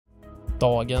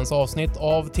Dagens avsnitt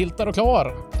av Tiltar och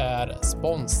Klar är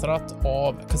sponsrat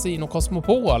av Casino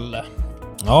Cosmopol.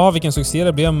 Ja, vilken succé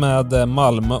det blev med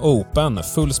Malmö Open,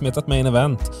 fullsmetat main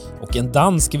event och en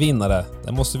dansk vinnare.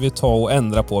 Det måste vi ta och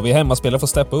ändra på. Vi hemmaspelare får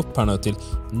steppa upp här nu till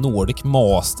Nordic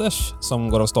Masters som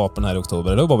går av stapeln här i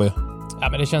oktober. Eller hur, Bobby? Ja,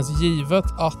 men det känns givet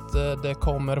att det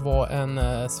kommer vara en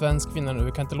svensk vinnare nu.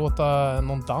 Vi kan inte låta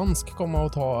någon dansk komma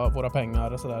och ta våra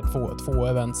pengar sådär två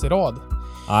events i rad.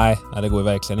 Nej, det går ju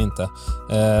verkligen inte.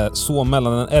 Så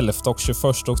mellan den 11 och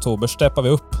 21 oktober steppar vi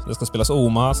upp. Det ska spelas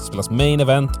Omaha, det ska spelas main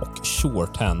event och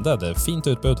short-handed. Fint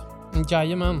utbud.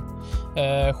 Jajamän.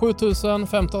 7 000,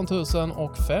 15 000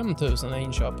 och 5 000 är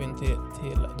inköpen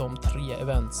till de 3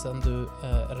 eventsen du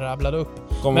rabblade upp.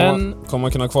 Kommer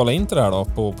man kunna kvala in till det här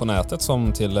då på nätet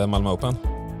som till Malmö Open?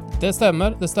 Det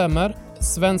stämmer.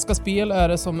 Svenska Spel är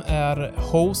det som är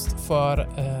host för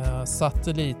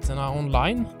satelliterna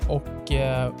online och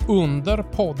under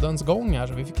poddens gång här,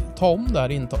 så vi fick ta om det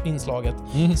här inslaget,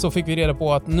 så fick vi reda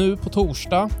på att nu på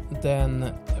torsdag den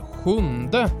 7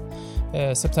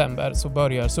 september så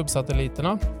börjar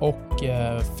subsatelliterna och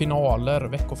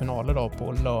veckofinaler då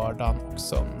på lördagen och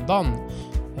söndagen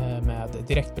med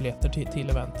direktbiljetter till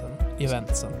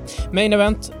eventsen. Main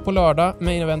event på lördag,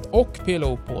 main event och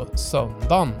PLO på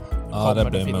söndagen. Ja, det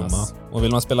blir mumma. Och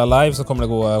vill man spela live så kommer det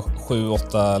gå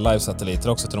 7-8 live-satelliter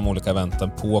också till de olika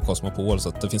eventen på Cosmopol, så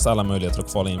att det finns alla möjligheter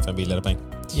att kvala in för en billigare peng.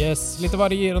 Yes, lite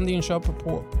varierande inköp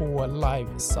på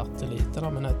live-satelliterna,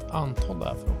 men ett antal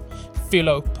där för att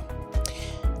fylla upp.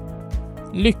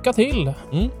 Lycka till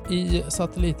i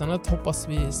satelliternet. Hoppas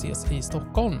vi ses i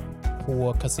Stockholm.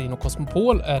 På Casino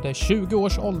Cosmopol är det 20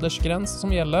 års åldersgräns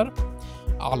som gäller.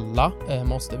 Alla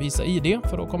måste visa ID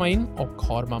för att komma in, och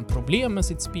har man problem med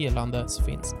sitt spelande så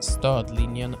finns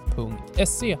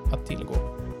stödlinjen.se att tillgå.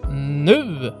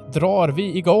 Nu drar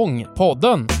vi igång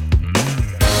podden!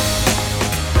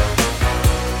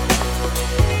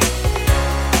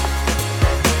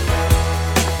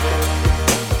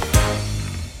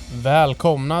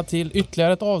 Välkomna till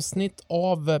ytterligare ett avsnitt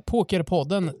av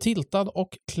Pokerpodden Tiltad och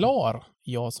Klar.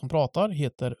 Jag som pratar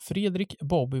heter Fredrik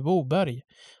Bobby Boberg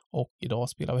och idag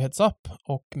spelar vi Heads Up,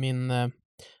 och min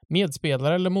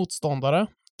medspelare eller motståndare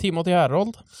Timothy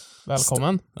Harold.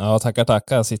 Välkommen. Ja, tackar.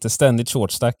 Jag sitter ständigt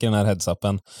shortstack i den här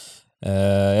Heads-upen.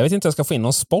 Jag vet inte om jag ska få in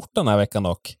någon sport den här veckan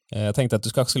dock. Jag tänkte att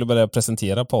du skulle börja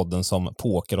presentera podden som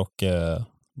poker och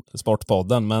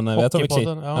sportpodden, men jag tror jag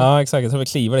tror vi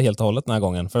kliver det helt och hållet den här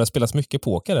gången, för det spelas mycket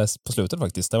poker på slutet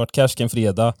faktiskt. Det har varit Cashken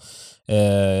fredag,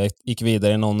 gick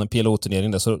vidare i någon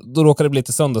PLO-turnering där, så då råkade det bli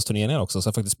lite söndagsturneringar också, så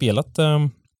jag har faktiskt spelat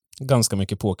ganska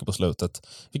mycket poker på slutet,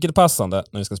 vilket är passande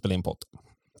när vi ska spela in podd.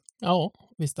 Ja,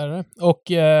 visst är det. Och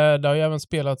det har ju även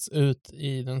spelats ut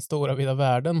i den stora vida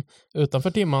världen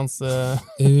utanför Timmans...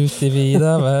 Ut i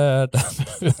vida världen.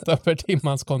 Utanför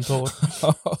Timmans kontor.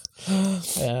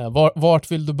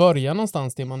 Vart vill du börja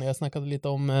någonstans, Timman? Jag snackade lite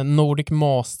om Nordic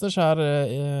Masters här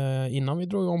innan vi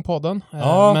drog igång podden.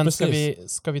 Ja, men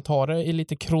precis. ska vi ta det i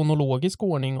lite kronologisk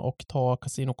ordning och ta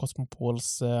Casino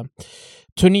Cosmopols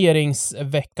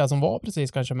turneringsvecka som var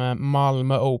precis, kanske med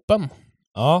Malmö Open?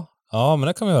 Ja, men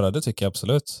det kan vi göra. Det tycker jag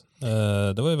absolut.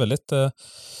 Det var ju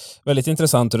väldigt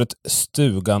intressant ur ett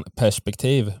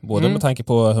Stugan-perspektiv. Både med tanke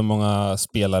på hur många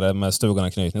spelare med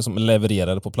Stugan-anknytning som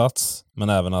levererade på plats, men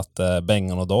även att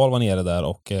Bengan och Dahl var nere där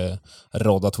och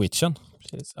rodda Twitchen.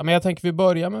 Precis. Ja, men jag tänker vi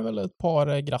börjar med väl ett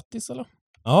par grattis, eller?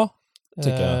 Ja,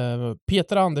 tycker jag.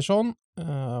 Peter Andersson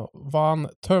vann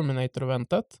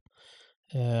Terminator-eventet.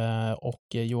 Och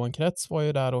Johan Kretz var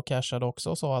ju där och cashade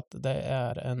också, så att det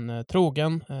är en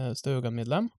trogen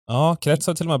Stugan-medlem. Ja, Kretz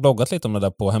har till och med bloggat lite om det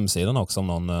där på hemsidan också,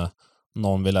 om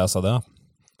någon vill läsa det.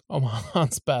 Om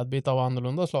hans badbit av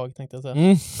annorlunda slag, tänkte jag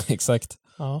säga. Exakt.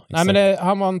 Ja. Exakt. Nej, men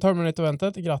han vann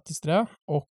Terminator-eventet, grattis till det.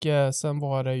 Och sen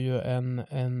var det ju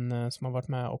en som har varit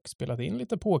med och spelat in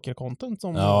lite poker-content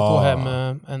som tog hem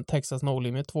en Texas No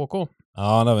Limit 2K.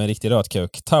 Ja, det var en riktig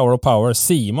rötkuk. Tower of Power.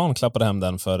 Simon klappade hem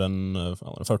den för en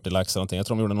 40 lax eller någonting. Jag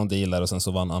tror de gjorde någon deal där och sen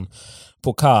så vann han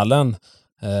pokalen.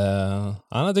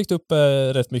 Han har dykt upp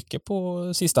rätt mycket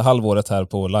på sista halvåret här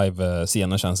på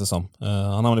live-scenen, känns det som.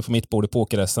 Han hamnade på mitt bord i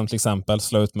poker-SM till exempel.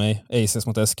 Slå ut mig. Aces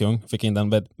mot S-kung. Fick in den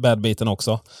bad-biten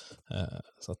också.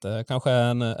 Så att det kanske är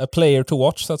en a player to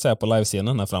watch, så att säga, på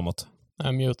live-scenen här framåt. Jag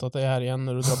har mutat det här igen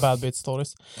när du drar bad bit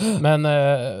stories. Men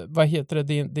vad heter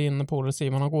det? Din polare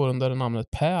Simon, han går under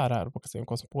namnet Per här på Casino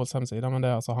Cosmopols hemsida, men det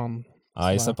är alltså han...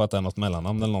 Ja, jag ser på att det är något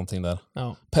mellannamn eller någonting där.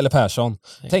 Ja. Pelle Persson.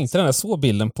 Yes. Tänkte den, jag såg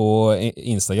bilden på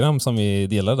Instagram som vi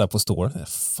delade där på store.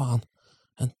 Fan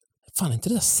inte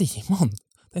det där Simon?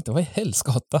 Tänkte, vad är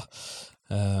helskotta?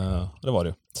 Det var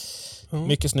det ju.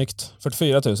 Mycket snyggt.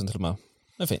 44 000 till och med.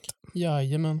 Det är fint.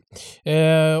 Jajamän.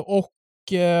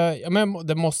 Men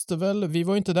det måste väl, vi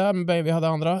var ju inte där, men vi hade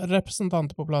andra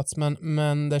representanter på plats,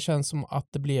 men det känns som att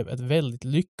det blev ett väldigt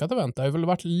lyckat event. Det har väl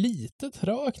varit lite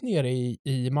trögt nere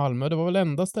i Malmö. Det var väl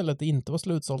enda stället det inte var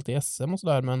slutsålt i SM och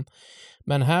sådär,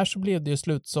 men här så blev det ju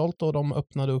slutsålt och de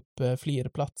öppnade upp fler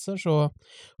platser, så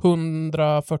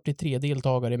 143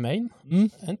 deltagare i main.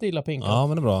 Inte illa pinkat. Ja,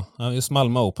 men det är bra. Just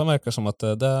Malmö Open verkar som att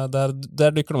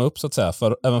där dyker de upp så att säga.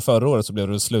 Även förra året så blev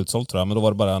det slutsålt tror jag, men då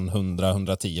var det bara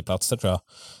 100-110 platser tror jag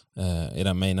i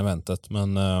det main eventet.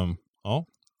 Men ja,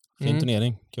 fin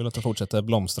turnering. Kul att det fortsätter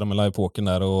blomstra med livepokern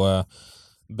där och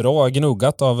bra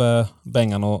gnuggat av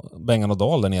Bengan och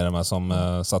Dahl där nere med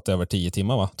som satt över 10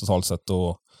 timmar va, totalt sett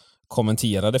och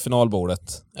kommenterade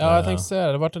finalbordet. Ja, jag tänkte säga det.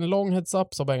 Det har varit en lång heads-up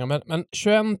så Bengan, men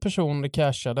 21 personer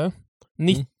cashade.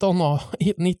 19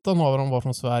 av dem var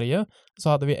från Sverige. Så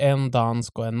hade vi en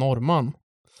dansk och en norrman.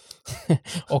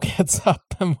 Och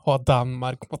heads-upen var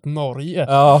Danmark mot Norge.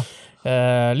 Ja.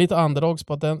 Lite underdogs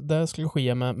på att det skulle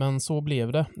ske, men så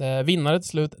blev det. Vinnare till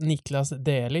slut Niklas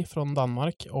Deli från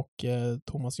Danmark och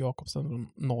Thomas Jakobsen från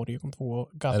Norge kom två.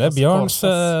 Är det Björns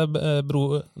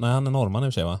bror? Nej, han är norrman i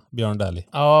och för sig va? Björn Deli.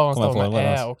 Ja, han står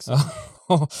med också.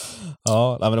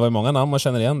 Ja, men det var ju många namn man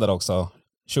känner igen där också.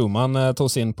 Schumann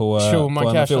tog sig in på en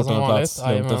 14:e plats.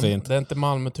 Lugnt och fint. Det är inte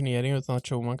Malmö-turnering utan att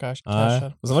Schumann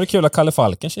cashar. Och så var det kul att Kalle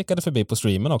Falken kikade förbi på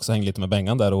streamen också, hängde lite med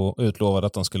Bengan där och utlovade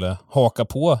att de skulle haka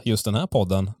på just den här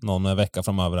podden någon vecka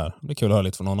framöver här. Det blir kul att höra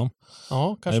lite från honom.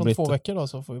 Ja, kanske om 2 veckor då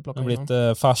så får vi plocka in honom. Det har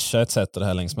blivit farsa etc.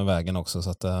 här längs med vägen också, så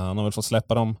att han har väl fått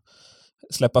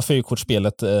släppa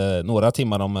fyrkortsspelet några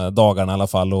timmar om dagarna i alla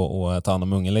fall och ta hand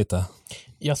om ungen lite.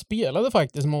 Jag spelade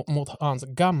faktiskt mot hans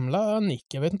gamla nick.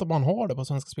 Jag vet inte om han har det på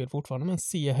Svenska Spel fortfarande, men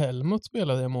C. Helmut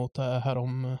spelade jag mot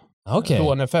härom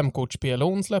då när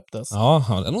 5-kortspelon släpptes. Ja,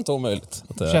 det är nog inte omöjligt.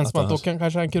 Känns som att då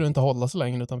kanske han kunde inte hålla så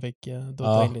länge utan fick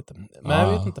dutta in lite. Men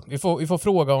jag vet inte. Vi får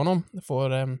fråga honom. Vi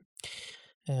får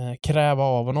kräva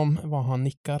av honom vad han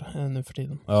nickar nu för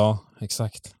tiden. Ja,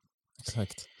 exakt.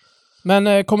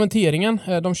 Men kommenteringen,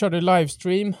 de körde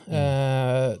livestream.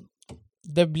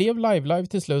 Det blev live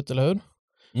till slut, eller hur?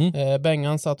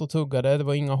 Bengan satt och tuggade. Det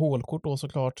var inga hålkort då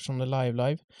såklart som det är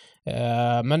live.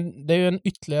 Men det är ju en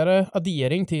ytterligare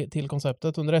addering till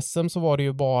konceptet. Under SM så var det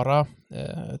ju bara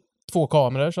 2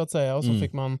 kameror så att säga och så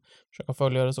fick man försöka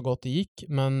följa det så gott det gick.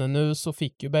 Men nu så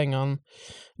fick ju Bengan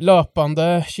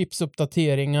löpande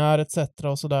chipsuppdateringar etc.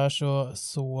 och sådär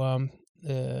så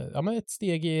men ett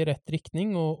steg i rätt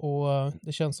riktning och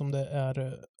det känns som det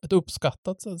är ett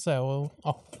uppskattat så att säga och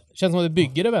det känns som att det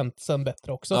bygger eventen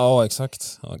bättre också. Ja,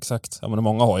 exakt. Ja, men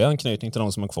många har ju en knytning till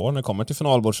de som är kvar när det kommer till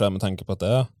finalbord så här, med tanke på att det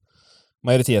är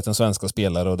majoriteten svenska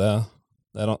spelare och det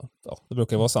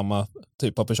brukar ju vara samma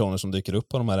typ av personer som dyker upp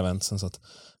på de här eventsen, så att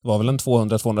det var väl en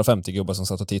 200-250 gubbar som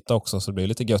satt och tittade också, så det blev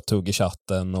lite gött tugg i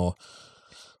chatten och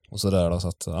sådär då, så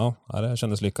att det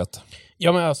kändes lyckat.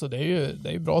 Ja, men alltså det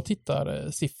är ju bra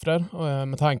tittarsiffror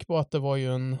med tanke på att det var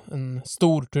ju en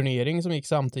stor turnering som gick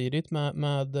samtidigt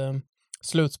med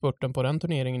slutspurten på den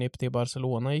turneringen i EPT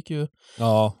Barcelona gick ju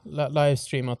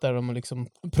livestreamat där de liksom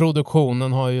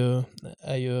produktionen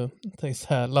är ju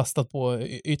lastat på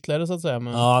ytterligare så att säga.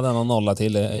 Men, den har nolla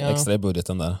till extra i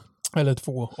budgeten där. Eller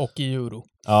 2 och i euro.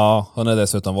 Ja, och när det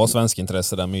dessutom var svensk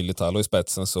intresse där med Ylitalo i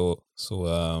spetsen så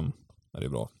är det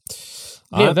bra.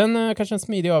 Blev det kanske en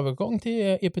smidig övergång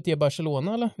till EPT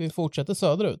Barcelona eller? Vi fortsätter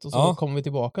söderut och så kommer vi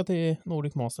tillbaka till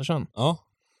Nordic Master sen. Ja,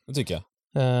 det tycker jag.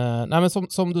 Nej men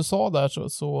som du sa där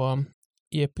så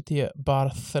EPT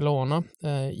Barcelona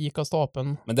gick av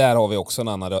stapeln. Men där har vi också en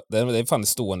annan, det är fan ett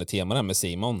stående tema där med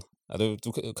Simon. Ja, du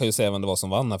kan ju säga vem det var som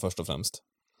vann här först och främst.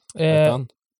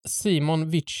 Simon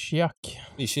Witschiak.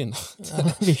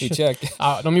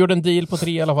 Ja, de gjorde en deal på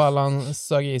 3 i alla fall. Han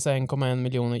sög i sig 1,1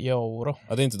 miljoner euro.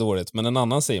 Ja, det är inte dåligt. Men en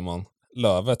annan Simon,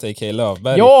 Lövet, a.k.a.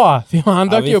 Lövberg. Ja, han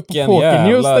dök ju upp på Poker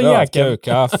News, den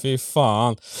jäkeln. Fy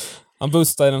fan. Han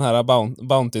boostade i den här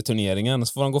Bounty-turneringen.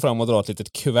 Så får han gå fram och dra ett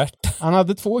litet kuvert. Han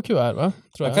hade 2 kuvert, va?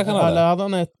 Tror jag. Eller hade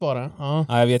han ett bara? Ja.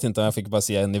 Nej, jag vet inte. Jag fick bara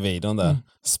se en i videon där.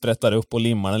 Sprättar upp och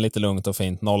limmar den lite lugnt och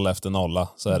fint. 0 efter 0.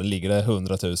 Så här ligger det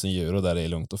 100 000 euro där det är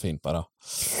lugnt och fint bara.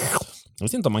 Jag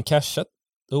vet inte om man cashat.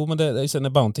 Jo, men det är när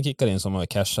Bounty kickar in som har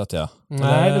cashat, ja.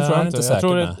 Nej, det tror jag inte. Jag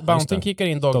tror att Bounty kickar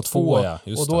in dag 2. Ja,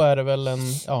 och då är det väl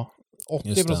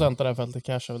 80% av det här fältet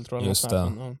cashar väl, tror jag.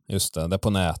 Just det. Där på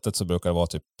nätet så brukar det vara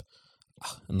typ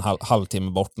en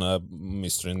halvtimme bort när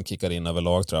Mysterin kickar in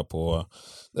överlag, tror jag, på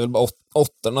det är väl bara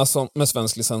 8:orna som med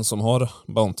svensk licens som har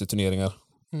Bounty-turneringar.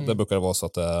 Det brukar det vara så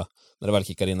att när det väl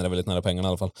kickar in är det väldigt nära pengarna i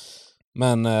alla fall.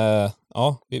 Men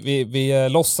ja, vi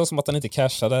låtsas som att han inte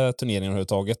cashade turneringen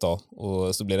överhuvudtaget då.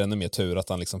 Och så blir det ännu mer tur att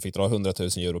han liksom fick dra 100 000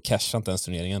 euro och casha inte ens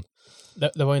turneringen.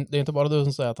 Det är inte bara du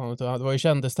som säger att han, det var ju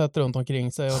kändistätt runt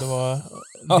omkring sig och det var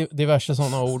diverse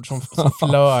sådana ord som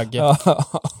flög.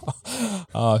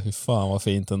 Ja, hur fan vad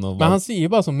fint ändå. Men han ser ju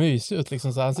bara så mysig ut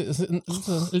liksom, så han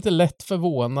ser lite lätt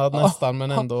förvånad nästan,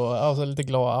 men ändå alltså, lite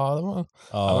glad. Ja,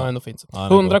 det var ändå fint.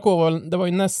 100k det var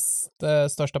ju näst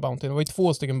största bounty. Det var ju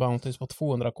 2 stycken bounties på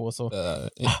 200k, så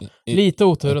lite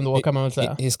otur ändå kan man väl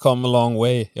säga. He's come a long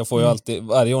way. Jag får ju alltid,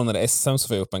 varje år när det är SM så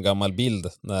får jag upp en gammal bild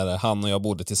när han och jag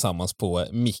bodde tillsammans på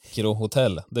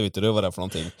mikrohotell. Det vet du vad det är för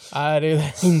någonting? Nej, det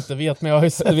är inte vet, men jag har ju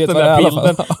sett den där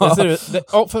bilden. Det ser ut,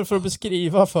 för att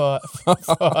beskriva för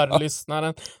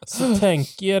lyssnaren, så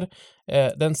tänker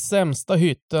den sämsta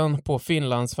hytten på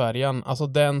Finlandsfärjan, alltså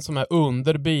den som är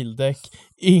under bildäck,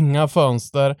 inga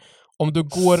fönster. Om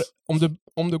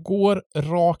du går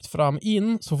rakt fram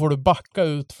in så får du backa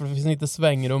ut, för det finns inte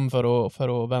svängrum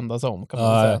för att vända sig om, kan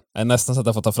man säga. Jag är nästan så att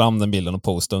jag får ta fram den bilden och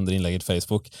posta under inlägget i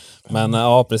Facebook. Men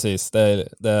ja, precis. Det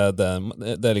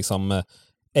är liksom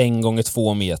 1 gånger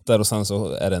 2 meter och sen så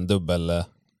är det en dubbel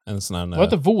en sån här... Det var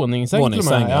inte våningssäng till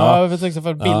mig. Ja, jag vet inte,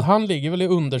 för han ligger väl i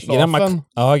underslafen.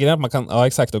 Man kan,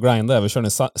 exakt, och grinda. Vi körde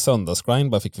en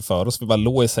söndagsgrind, bara fick vi för oss. Vi bara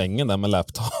låg i sängen där med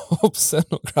laptopsen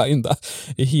och grinda.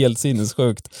 Det är helt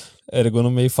sinnessjukt.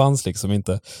 Ergonomi fanns liksom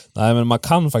inte. Nej, men man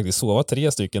kan faktiskt sova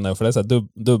 3 stycken där, för det är så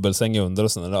här dubbelsäng under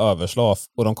och sen är det överslaf.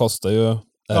 Och de kostar ju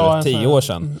 10 år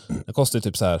sedan. Det kostar ju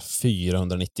typ så här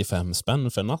 495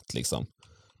 spänn för en natt liksom.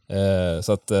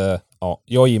 Så att ja,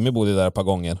 jag och Jimmy bodde där ett par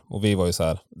gånger och vi var ju så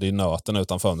här, det är nöten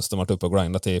utan fönster, varit uppe och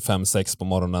grindat till 5-6 på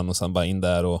morgonen och sen bara in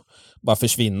där och bara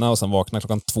försvinna och sen vakna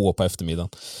 2:00 på eftermiddagen.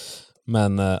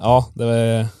 Men ja,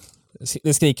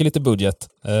 det skriker lite budget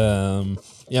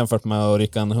jämfört med att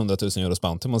rycka en 100 000 euro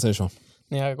bounty, om man säger så.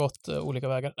 Ni har gått olika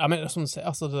vägar. Ja, men som du säger,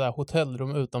 alltså det där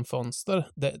hotellrum utan fönster,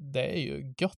 det är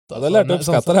ju gött. Alltså. Jag har lärt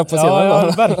uppskatta det här på senare.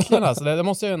 Ja, verkligen. Alltså, det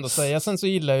måste jag ändå säga. Sen så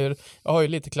gillar jag har ju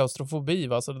lite klaustrofobi,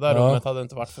 va? Så det där rummet hade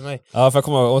inte varit för mig. Ja, för jag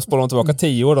kommer ihåg att spåra tillbaka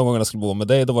 10 år de gångerna jag skulle bo med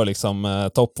dig. Då var liksom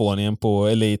toppvåningen på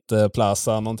Elite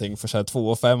Plaza någonting för så här 2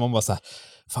 och 5. Man bara så här,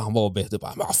 fan Bobby, du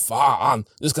bara, vad fan,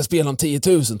 du ska spela om 10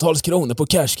 000-tals kronor på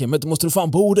cashgame, då måste du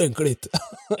fan bo ordentligt.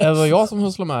 Det var jag som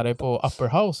husslade med dig på Upper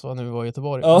House, va, när vi var i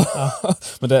Göteborg. Ja.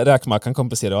 Men räkmackan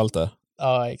kompenserar allt där.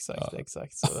 Ja,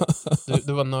 exakt. Så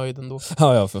du var nöjd ändå.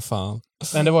 Ja, för fan.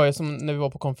 Men det var ju som när vi var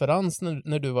på konferens,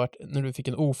 när du fick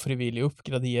en ofrivillig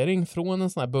uppgradering från en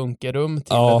sån här bunkerrum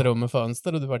till ett rum med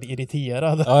fönster och du var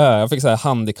irriterad. Ja, jag fick så här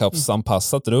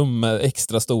handikappsanpassat rum med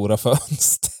extra stora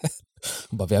fönster.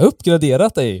 Hon bara, vi har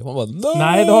uppgraderat dig. Hon bara,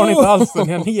 nej, det har ni inte alls.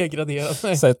 Ni har nedgraderat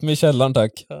mig. Sätt mig i källaren,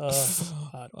 tack. Ja,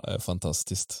 det är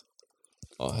fantastiskt.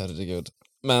 Ja, herregud.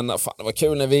 Men fan, det var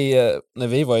kul när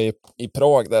vi var i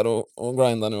Prag där och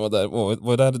grindade nu och där.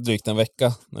 Var där drygt en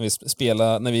vecka när vi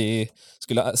spelade, när vi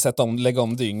skulle lägga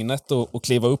om dygnet och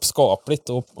kliva upp skapligt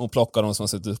och plocka de som har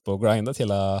suttit upp och grindat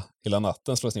hela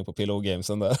natten, slås in på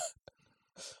PLO-gamesen där.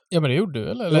 Ja, men det gjorde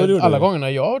du, eller alla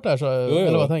gångerna jag har varit där så,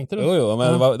 eller vad tänkte du? Jo,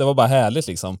 men det var bara härligt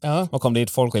liksom. Ja. Man kom dit,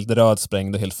 folk helt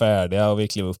rödsprängda och helt färdiga och vi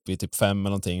klev upp i typ 5 eller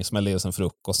någonting, smällde i oss en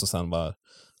frukost och sen bara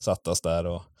satt oss där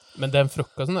och... Men den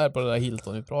frukosten där på det där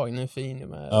Hilton i Prag, den är fin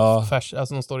med färs,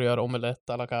 alltså de står och gör omelett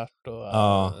à la carte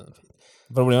och...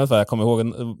 Problemet var, jag kommer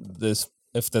ihåg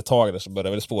efter ett tag där så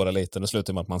började det spåra lite, och det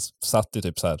slutade med att man satt i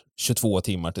typ så här 22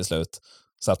 timmar till slut.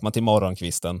 Satt man till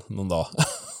morgonkvisten någon dag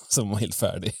så var man helt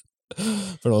färdig.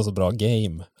 För det var så bra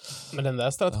game. Men den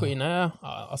där strategin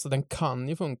alltså den kan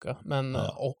ju funka, men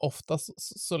oftast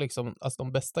så liksom, alltså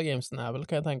de bästa gamesen är väl,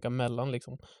 kan jag tänka, mellan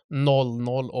liksom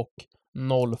 0-0 och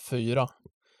 0-4.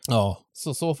 Ja.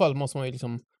 Så i så fall måste man ju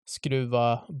liksom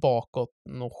skruva bakåt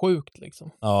något sjukt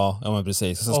liksom. Ja, men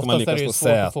precis. Så ska man lyckas på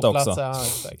säta också.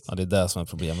 Ja, det är det som är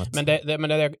problemet. Men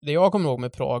det jag kommer ihåg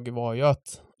med Prag var ju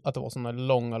att det var sådana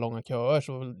långa köer,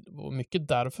 så det var mycket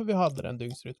därför vi hade den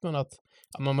dygnsrytmen, att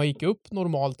man gick upp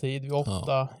normal tid vid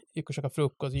 8, gick och käka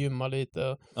frukost, gymma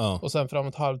lite och sen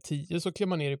framåt 9:30 så klev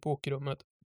man ner i pokerrummet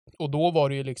och då var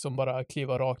det ju liksom bara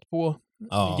kliva rakt på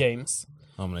games.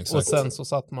 Ja, men exakt. Och sen så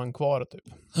satt man kvar typ.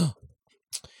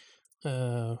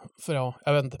 För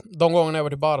jag vet inte, de gångerna jag var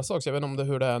till Barca också, jag vet inte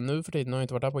hur det är nu för tiden, jag har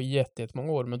inte varit där på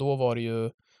jättemånga år, men då var det ju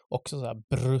också så här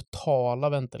brutala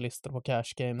väntelistor på cash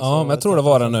games. Ja, men jag tror det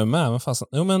var det nu med. Men fast,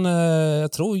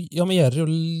 jag tror, men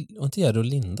Jerry och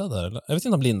Linda där, eller? Jag vet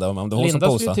inte om Linda var med, om det var hon som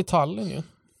postade. Linda skulle till Tallinn ju.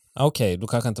 Okej, då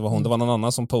kanske inte var hon. Det var någon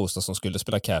annan som postade som skulle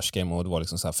spela cash game och det var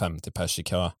liksom så här 50 pers i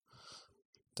kö.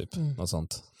 Typ, något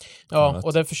sånt. Ja,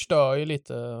 och det förstör ju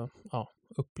lite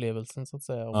upplevelsen så att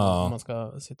säga, om man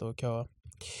ska sitta och köa.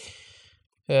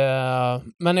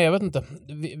 Men jag vet inte.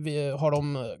 Vi har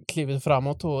de klivit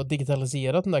framåt och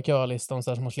digitaliserat den där kölistan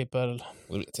så här som man slipper...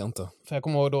 Det vet jag inte. För jag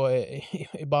kommer ihåg då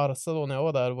i Barca då när jag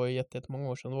var där, det var ju jättemånga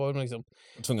år sedan. Då var det liksom...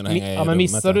 Tvungen att hänga i men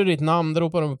missar du ditt namn, då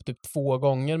ropar de upp typ 2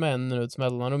 gånger med 1 minuts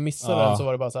mellan. Och missar den så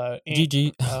var det bara så här...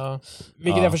 GG.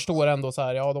 Vilket jag förstår ändå så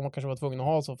här, de kanske var tvungna att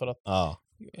ha så för att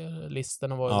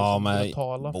listorna var ju liksom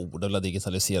brutala. Ja, men borde väl ha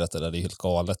digitaliserat det där, det är helt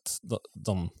galet.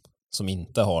 De som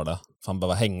inte har det. Fan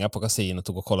behöva hänga på kasinot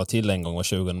och kolla till en gång var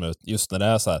 20 minuter. Just när det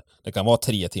är så här, det kan vara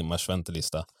 3 timmars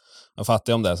väntelista. Jag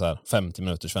fattar om det är så här 50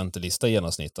 minuters väntelista i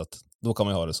genomsnitt, att då kan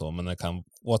man ju ha det så. Men det kan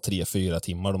vara 3-4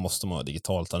 timmar, då måste man ha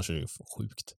digitalt, annars är det ju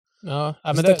sjukt. Ja,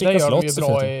 men det gör de ju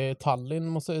bra i Tallinn,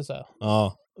 måste jag ju säga.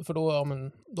 Ja. För då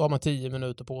har man 10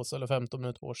 minuter på sig eller 15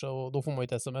 minuter på sig och då får man ju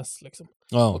ett sms liksom.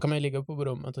 Ja. Då kan man ju ligga uppe på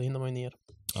rummet och hinner man ju ner.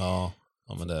 Ja,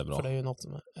 men det är bra. För det är ju något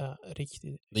som är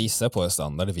riktigt... Det gissar jag på är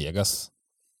standard i Vegas.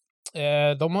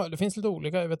 Det finns lite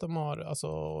olika. Jag vet de har, alltså,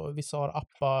 vissa har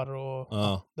appar och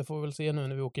det får vi väl se nu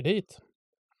när vi åker dit.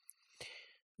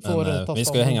 Men, vi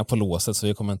ska ju hänga på låset så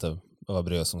vi kommer inte behöva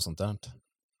bry oss om sånt där.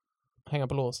 Hänga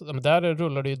på låset? Men där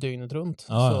rullar det ju dygnet runt.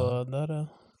 Så där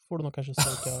får du nog kanske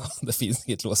söka... Det finns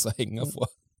inget lås att hänga på.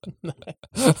 Nej.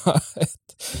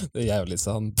 Det är jävligt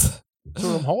sant.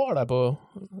 Tror de har det på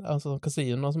alltså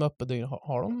kasinorna som är öppet dygnet?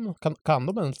 Har de, kan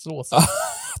de ens låsa?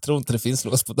 Jag tror inte det finns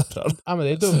lås på dörren. Ja, men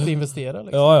det är dumt att investera.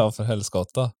 Liksom. Ja, för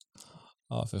helskotta.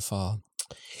 Ja, för fan.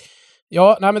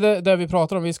 Ja, nej men det vi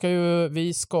pratar om, vi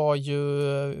ska ju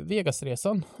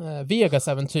Vegasresan.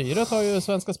 Vegas-äventyret har ju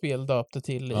Svenska Spel döpt det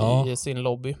till i sin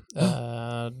lobby.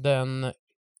 Den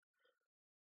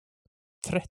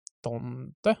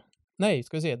 16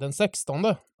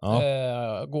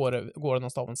 går den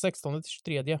av den 16 till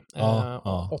 23.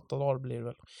 8 dagar blir det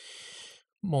väl.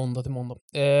 Måndag till måndag.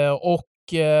 Och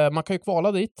man kan ju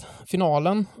kvala dit.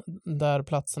 Finalen, där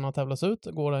platserna tävlas ut,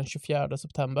 går den 24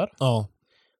 september. Ja.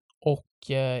 Och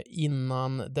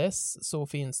innan dess så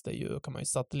finns det ju, kan man ju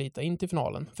satellita in till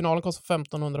finalen. Finalen kostar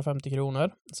 1550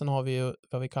 kronor. Sen har vi ju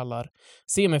vad vi kallar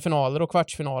semifinaler och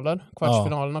kvartsfinaler.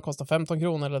 Kvartsfinalerna kostar 15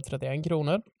 kronor eller 31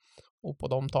 kronor. Och på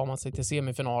dem tar man sig till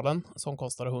semifinalen som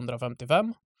kostar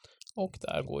 155. Och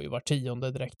där går ju var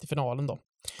 10:e direkt till finalen då.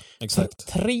 Exakt.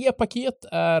 3 paket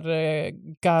är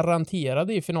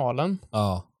garanterade i finalen.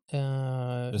 Ja.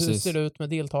 Hur ser det ut med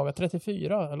deltagare?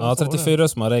 34? Eller 34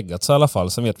 som har reggat så i alla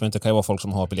fall. Sen vet man inte, det kan ju vara folk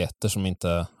som har biljetter som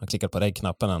inte har klickat på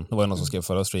regknappen än. Det var ju någon som skrev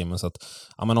förra streamen. Så att,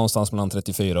 men någonstans mellan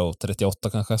 34 och 38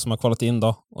 kanske som har kvalat in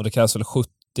då. Och det krävs väl 70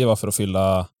 för att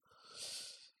fylla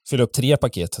upp 3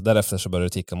 paket. Därefter så börjar det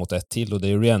ticka mot 1 till. Och det är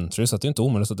ju reentry, så att det är inte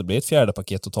omöjligt att det blir ett 4:e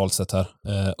paket totalt sett här.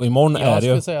 Och imorgon är det ju... Jag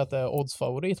skulle säga att det är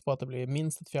oddsfavorit på att det blir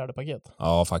minst ett 4:e paket.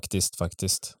 Ja,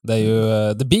 faktiskt. Det är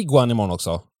ju the big one imorgon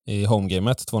också. I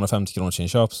homegamet, 250 kronor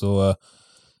inköp. Så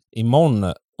imorgon,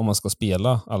 om man ska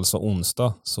spela, alltså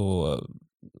onsdag, så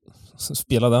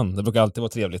spela den. Det brukar alltid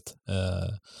vara trevligt.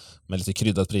 Med lite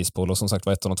kryddat prispål. Och som sagt,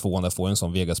 1 och 2 där får en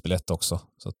sån Vegas-biljett också.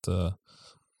 Så att...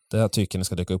 det här tycker ni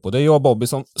ska dyka upp. Och det är jag och Bobby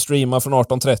som streamar från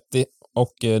 18.30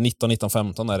 och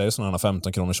 19.15 där är det sådana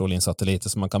 15 kronors all-in-satelliter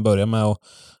som man kan börja med och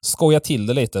skoja till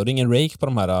det lite. Och det är ingen rake på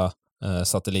de här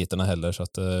satelliterna heller, så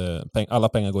att alla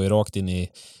pengar går ju rakt in i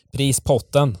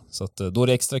prispotten. Så att då är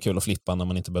det extra kul att flippa när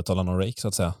man inte behöver tala någon rake så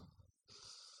att säga.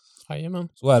 Jajamän.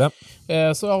 Så är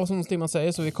det. Så som Stimman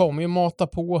säger, så vi kommer ju mata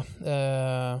på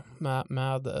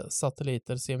med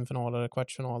satelliter, semifinaler,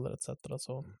 kvartsfinaler etc.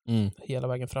 Så hela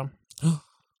vägen fram.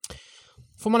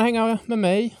 Får man hänga med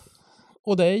mig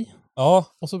och dig. Ja.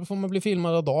 Och så får man bli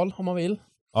filmad av Dal om man vill.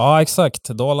 Ja, exakt.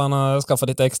 Dalarna har skaffat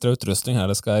lite extra utrustning här.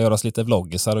 Det ska göras lite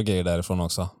vloggisar och grejer därifrån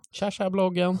också. Tja,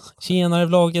 bloggen. Tjenare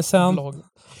vloggisen.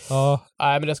 Ja.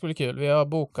 Nej, men det ska bli kul. Vi har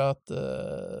bokat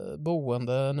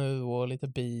boende nu och lite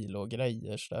bil och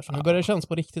grejer. Så nu börjar det kännas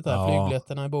på riktigt här.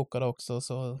 Flygbiljetterna är bokade också,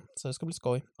 så det ska bli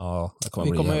skoj. Ja, det kommer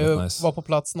vi bli kommer ju nice. Vara på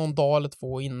plats någon dag eller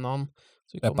 2 innan.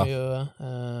 Så vi kommer ju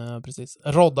precis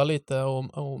rodda lite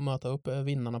och möta upp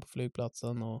vinnarna på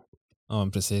flygplatsen. Och... Ja,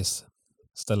 men precis.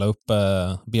 Ställa upp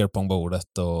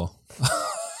beerpongbordet och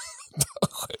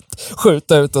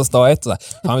skjuta ut oss dag 1.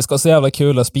 Fan, vi ska ha så jävla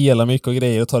kul att spela mycket och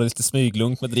grejer och ta det lite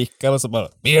smyglugnt med dricka och så bara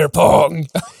beerpong!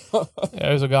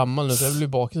 Jag är så gammal nu så jag blir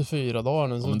bakis i 4 dagar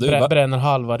nu. Så bränner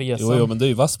halva resan. Jo, men du är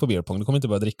ju vass på beerpong. Du kommer inte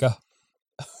börja dricka.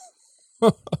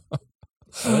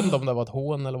 Jag vet inte om det var ett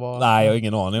hån eller vad. Nej, jag har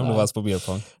ingen aning om du var vass på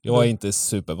beerpong. Jag är inte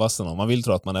supervass ändå. Man vill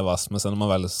tro att man är vass, men sen när man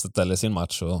väl ställer sin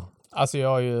match så Alltså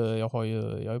jag har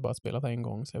ju bara spelat en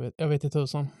gång, så jag vet inte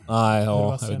tusan. Nej,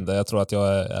 ja, jag vet inte. Jag tror att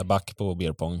jag är back på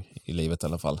beerpong i livet i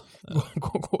alla fall.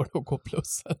 Går det att gå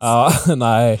plus? Ja,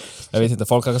 nej. Jag vet inte.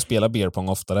 Folk kanske spelar beerpong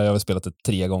oftare. Jag har väl spelat det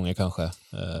 3 gånger kanske.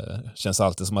 Känns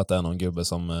alltid som att det är någon gubbe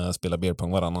som spelar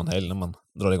beerpong varannan helg när man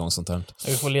drar igång sånt här.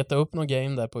 Vi får leta upp någon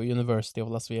game där på University of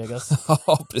Las Vegas.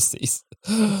 Ja, precis.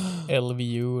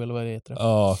 LVU eller vad det heter.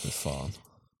 Ja, för fan.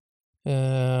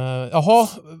 Jaha,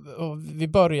 vi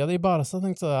började i Barca,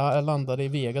 tänkte jag landade i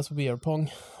Vegas på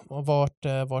beerpong. Och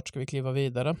vart ska vi kliva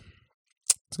vidare?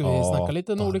 Ska vi snacka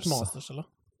lite Nordic Barca. Masters eller?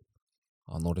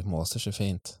 Ja, Nordic Masters är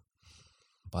fint.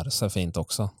 Barca är fint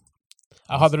också.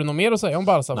 Ja, hade du något mer att säga om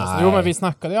Barca? Nej. Jo, men vi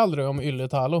snackade ju aldrig om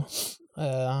Ylätalo.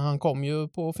 Han kom ju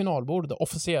på finalbordet, det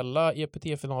officiella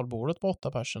EPT-finalbordet på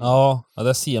 8 personer. Ja,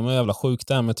 det ser man ju jävla sjukt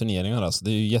där med turneringar. Alltså.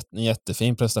 Det är ju en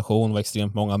jättefin prestation, var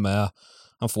extremt många med.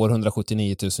 Han får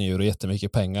 179 000 euro,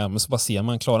 jättemycket pengar. Men så bara ser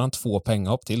man, klarar han 2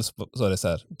 pengahopp till så är det så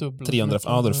här 300,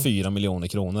 ja, då är det 4 miljoner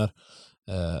kronor.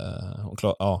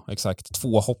 Ja, exakt.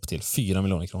 2 hopp till 4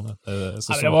 miljoner kronor.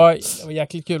 Det var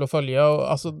jäkligt kul att följa.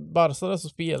 Alltså Barca där så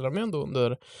spelar de ändå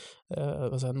under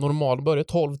normal börjar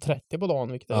 12:30 på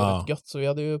dagen, vilket är rätt gött. Så vi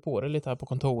hade ju på det lite här på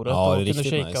kontoret och kunde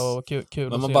kika nice. Och kul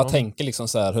men man bara tänker liksom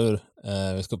så här hur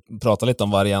vi ska prata lite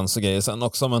om varians och grejer sen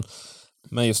också,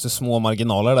 men just det små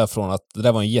marginaler därifrån, att det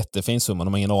där var en jättefin summa.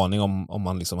 De har ingen aning om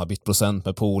man liksom har bytt procent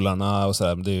med polarna och så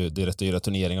där. Det är rätt dyra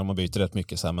turneringar, man byter rätt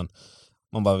mycket så här, men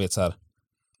man bara vet så här.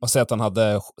 Och säg att han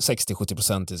hade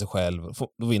 60-70% i sig själv.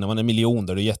 Då vinner man 1 miljon,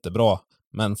 där det är jättebra.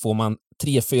 Men får man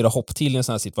 3-4 hopp till i en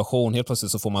sån här situation, helt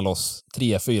plötsligt så får man loss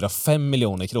 3-4-5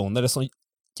 miljoner kronor. Det är sån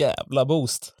jävla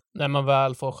boost. När man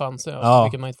väl får chansen,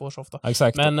 vilket man inte får så ofta.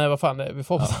 Exakt. Men vad fan, vi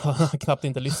får knappt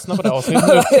inte lyssna på det avsnittet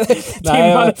nu. Timman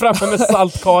är framme med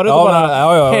saltkaret och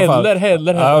bara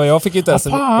häller. Ja, jag fick inte ens...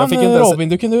 Robin,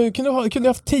 du kunde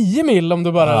haft 10 mil om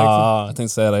du bara... Ja, jag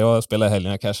tänkte säga det. Jag spelar i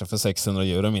helgen, jag cashar för 600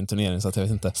 euro i min turnering, så att jag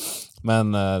vet inte.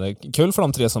 Men kul för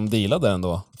de 3 som dealade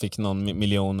ändå. Fick någon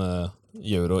miljon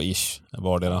euro-ish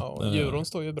vardera. Ja, euron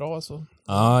står ju bra alltså.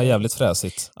 Ja, jävligt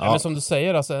fräsigt. Ja. Men som du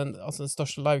säger, den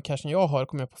största live-cashen jag har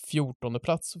kom jag på 14:e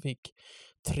plats och fick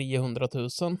 300 000.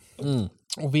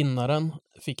 Och vinnaren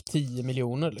fick 10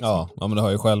 miljoner. Liksom. Ja, men det har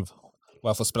ju själv.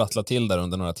 Bara få sprattla till där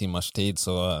under några timmars tid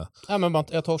så... Ja, men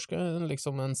jag torskade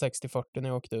liksom en 60-40 när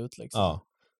jag åkte ut liksom. Ja.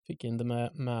 Fick in det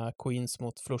med Queens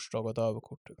mot flushdrag och ett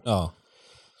överkort. Typ. Ja.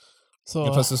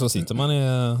 Så... Plötsligt så sitter man i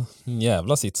en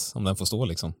jävla sits om den får stå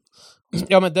liksom.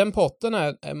 Ja, men den potten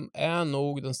är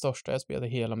nog den största jag spelat i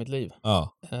hela mitt liv.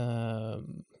 Ja.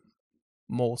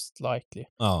 Most likely.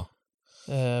 Ja.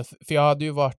 För jag hade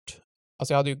ju varit...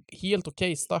 Alltså jag hade ju helt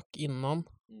okej stack innan.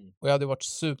 Och jag hade varit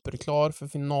superklar för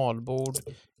finalbord.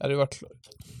 Jag hade varit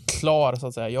klar så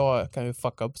att säga. Jag kan ju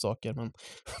fucka upp saker.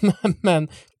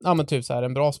 Men typ så här,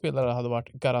 en bra spelare hade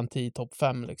varit garanti topp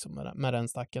 5 liksom, med den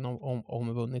stacken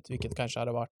om vunnit. Vilket kanske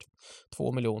hade varit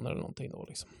 2 miljoner eller någonting då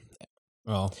liksom.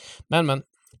 Ja. Men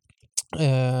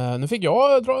nu fick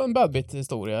jag dra en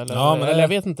badbit-historia. Eller jag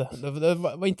vet inte. Det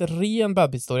var inte ren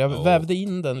badbit-historia. Jag vävde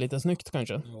in den lite snyggt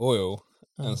kanske. Jo.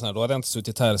 En sån här, då hade jag inte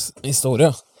suttit här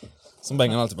historia. Som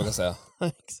Bengan alltid brukar säga.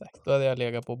 Exakt. Då hade jag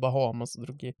legat på Bahamas och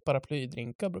druckit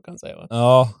paraplydrinkar, brukar han säga. Va?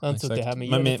 Ja, exakt. Här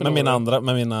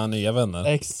med mina nya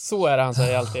vänner. Så är det han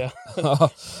säger alltid.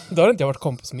 Då har inte jag varit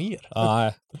kompis med er.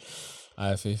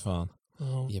 Nej, fy fan.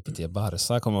 EPT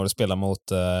Barca kommer jag att spela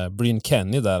mot Bryn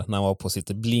Kenny där när han var på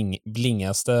sitt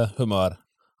blingaste humör.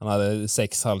 Han hade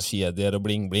 6 halvkedjor och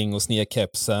bling och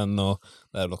snedkepsen och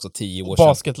det är väl också 10 år sedan.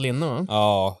 Basketlinne, va?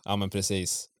 Ja, men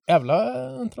precis. Jävla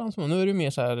transform. Nu är det ju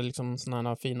mer så här liksom såna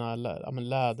här fina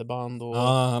läderband och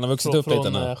han har vuxit upp lite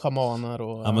nu. Från schamaner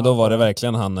och... Ja, men då var det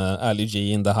verkligen han Ali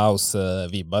G in the house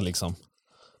vibba liksom.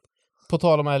 På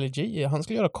tal om Ali G, han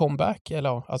skulle göra comeback,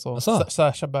 eller alltså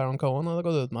Sacha Baron Cohen hade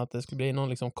gått ut med att det skulle bli någon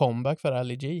liksom comeback för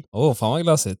Ali G. Fan vad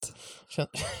glassigt.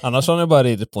 Annars har ni bara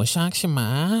ridit på en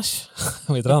chakshimash.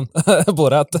 Vad heter han?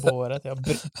 Borat, ja.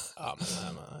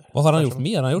 Vad har han gjort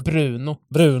mer? Han har gjort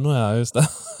Bruno, ja, just det.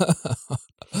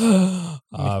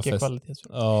 Mycket kvalitet.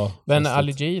 Men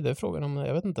Ali G, det är frågan om,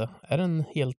 jag vet inte,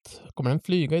 kommer den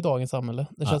flyga i dagens samhälle?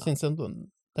 Det känns inte som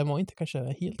den var inte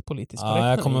kanske helt politiskt korrekt.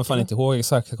 Jag kommer fan inte ihåg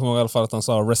exakt. Jag kommer ihåg i alla fall att han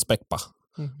sa respekpa.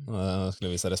 Jag skulle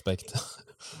visa respekt.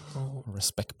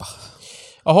 Respekpa.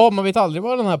 Jaha, man vet aldrig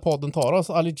vad den här podden tar oss.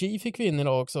 Ali G fick vi in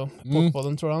idag också.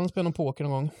 Pokerpodden, tror han spelar någon poker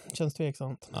någon gång. Känns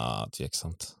tveksamt. Ja,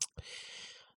 tveksamt.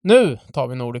 Nu tar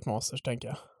vi Nordic Masters, tänker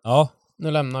jag. Ja.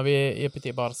 Nu lämnar vi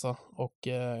EPT Barca och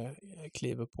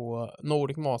kliver på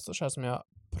Nordic Masters här som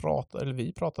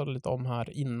vi pratade lite om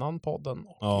här innan podden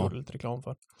och gjorde lite reklam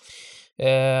för.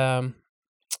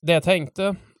 Det jag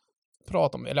tänkte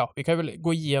prata om, eller ja, vi kan väl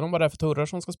gå igenom vad det är för turrer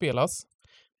som ska spelas.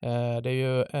 Det är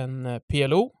ju en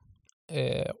PLO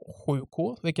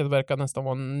 7K, vilket verkar nästan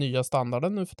vara den nya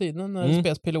standarden nu för tiden när det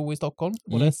spelas PLO i Stockholm.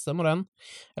 Både SM och den.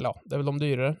 Eller ja, det är väl de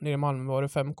dyrare. Nere i Malmö var det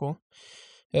 5K.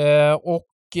 Och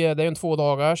det är en 2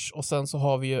 dagars. Och sen så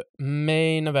har vi ju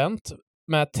main event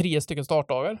med 3 stycken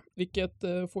startdagar. Vilket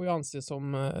får ju anses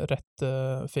som rätt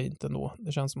fint ändå.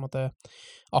 Det känns som att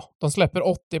de släpper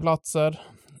 80 platser.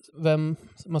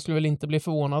 Man skulle väl inte bli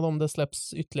förvånad om det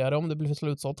släpps ytterligare, om det blir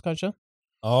slutsålt kanske.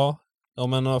 Ja,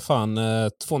 men vad fan,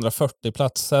 240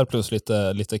 platser plus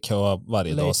lite kö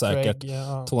varje dag säkert.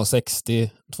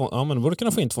 260, men det borde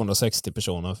kunna få in 260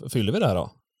 personer. Fyller vi det här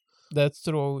då? Det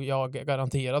tror jag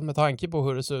garanterat med tanke på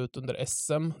hur det ser ut under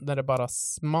SM, när det bara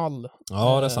small.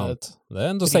 Ja, det är sant. Det är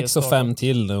ändå 6 och 5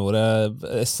 till nu. Och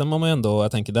SM har man ändå,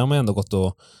 jag tänker, där har man ändå gått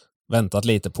och väntat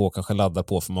lite på, kanske ladda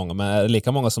på för många. Men är det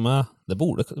lika många som är, det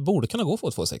borde kunna gå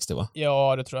för 260, va?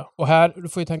 Ja, det tror jag. Och här, du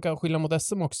får ju tänka skillnad mot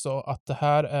SM också, att det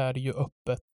här är ju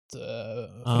öppet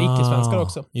för icke-svenskar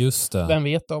också. Just det. Vem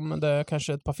vet om det är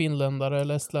kanske ett par finländare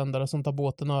eller estländare som tar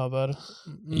båten över.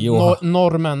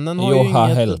 Norrmännen har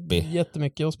ju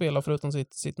jättemycket att spela förutom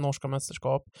sitt norska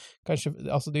mästerskap. Kanske,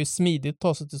 alltså det är ju smidigt att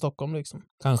ta sig till Stockholm liksom.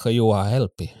 Kanske Joha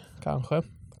Helpi. Kanske.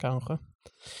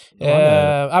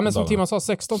 Men som Timmans sa,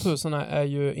 16 000 är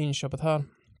ju inköpet här.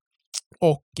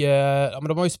 Och men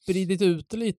de har ju spridit ut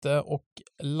det lite och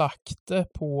lagt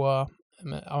det på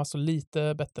alltså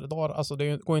lite bättre dagar. Alltså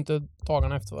det går inte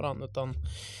dagarna efter varandra, utan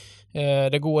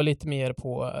det går lite mer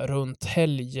på runt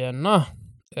helgerna.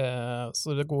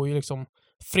 Så det går ju liksom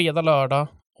fredag, lördag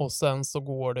och sen så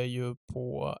går det ju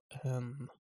på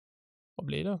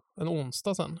en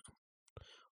onsdag sen.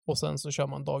 Och sen så kör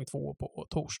man dag 2 på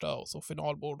torsdag och så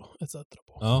finalbord etc.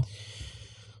 på. Ja.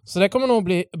 Så det kommer nog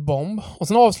bli bomb. Och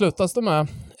sen avslutas det med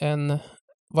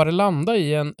vad det landar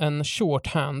i en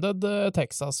short-handed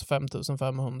Texas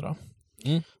 5500.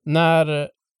 När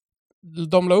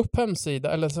de la upp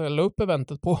la upp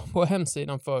eventet på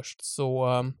hemsidan först, så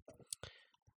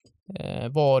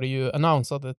var det ju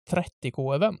annonsat ett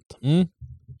 30K-event.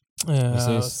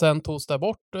 Sen togs det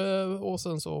bort och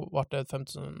sen så var det ett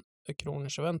 5000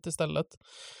 kronors event istället.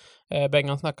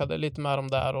 Bengan snackade lite mer om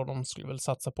det här och de skulle väl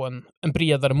satsa på en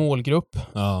bredare målgrupp.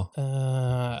 Ja.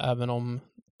 Även om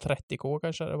 30K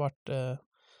kanske hade varit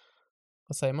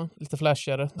vad säger man? Lite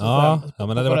flashigare. Ja, men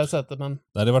det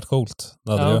hade varit coolt.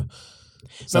 Det hade det.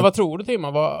 Men vad tror du,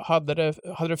 Timma? Hade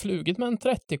det flugit med en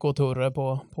 30K-turre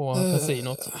på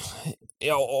kasinot?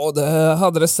 Ja, det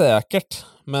hade det säkert.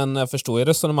 Men jag förstår ju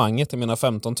resonemanget. Jag menar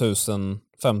 15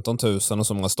 000 och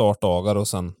så många startdagar och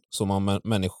sen så många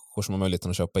människor som har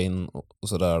möjligheten att köpa in och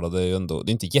sådär. Det är ju ändå, det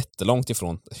är inte jättelångt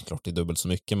ifrån. Det är klart det är dubbelt så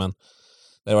mycket, men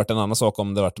det hade varit en annan sak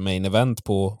om det varit main event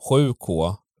på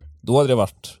 7K. Då hade det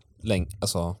varit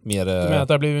mer... Du menar att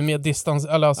det har blivit mer distans...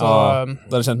 Eller alltså, ja,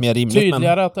 det hade känt mer rimligt.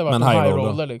 Tydligare att det var en high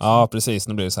roller liksom. Ja, precis.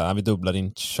 Nu blir det så här, vi dubblar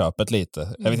in köpet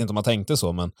lite. Jag vet inte om man tänkte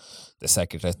så, men det är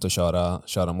säkert rätt att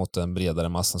köra mot en bredare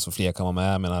massa så fler kan vara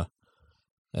med. Jag menar,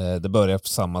 det börjar på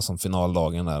samma som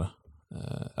finaldagen där.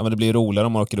 Ja, men det blir roligare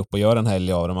om man åker upp och gör en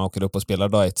helg av det. Man åker upp och spelar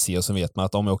dag 1C och så vet man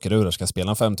att om jag åker ur ska spela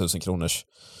en 5000 kronors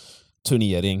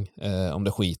turnering om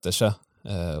det skiter sig.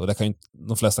 Och det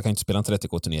de flesta kan inte spela en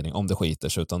 30K-turnering om det skiter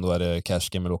sig, utan då är det cash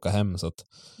game eller åka hem. Så att,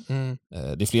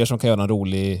 det är fler som kan göra en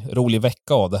rolig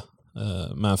vecka av det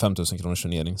med en 5000 kronors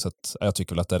turnering. Så att, jag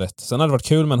tycker väl att det är rätt. Sen hade det varit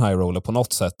kul med en high roller på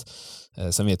något sätt.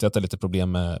 Sen vet jag att det är lite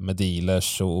problem med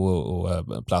dealers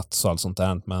och plats och allt sånt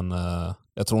där. Men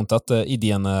jag tror inte att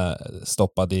idén är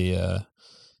stoppad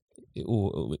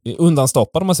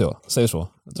undanstoppad om man säger så.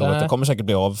 Jag tror att det kommer säkert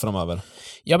bli av framöver.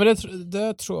 Ja, men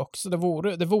det tror jag också.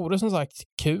 Det vore som sagt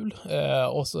kul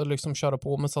och så liksom köra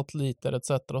på med satelliter etc.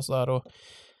 och så där. Och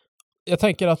jag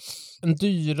tänker att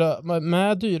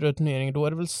med dyrare turnering, då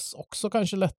är det väl också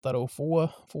kanske lättare att få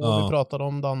vi pratade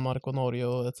om Danmark och Norge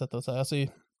och etc. Alltså,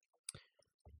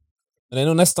 det är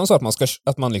nog nästan så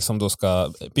att man liksom då ska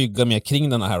bygga mer kring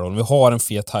den här rollen. Vi har en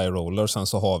fet high roller och sen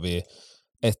så har vi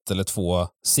 1 eller 2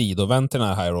 sidoevent till den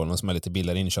här high rollen som är lite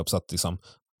billigare inköp, så att liksom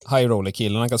high roller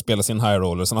killarna kan spela sin high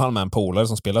roller, sen har de med en polare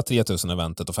som spelar 3000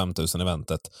 eventet och 5000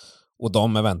 eventet, och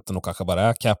de eventen och kanske bara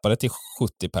är cappade till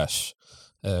 70 pers.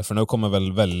 För nu kommer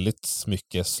väl väldigt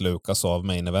mycket slukas av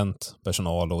main event,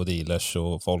 personal och dealers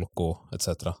och folk och etc.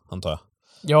 antar jag.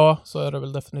 Ja, så är det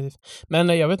väl definitivt.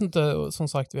 Men jag vet inte, som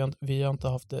sagt, vi har inte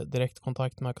haft direkt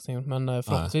kontakt med kasinot, men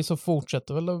förhoppningsvis så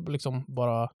fortsätter väl liksom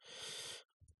bara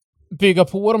bygga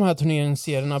på de här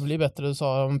turneringsserierna, blir bättre. Du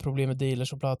sa om problem med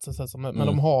dealers och platser. Men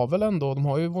de har väl ändå, de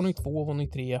har ju våning 2 och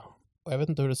våning 3. Och jag vet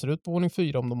inte hur det ser ut på våning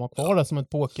 4, om de har kvar det som ett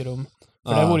pokerrum.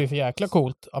 För det vore ju för jäkla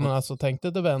coolt. Ja, men alltså, tänk dig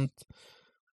ett event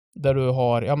där du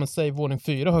har, ja men säg våning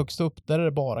 4 högst upp, där är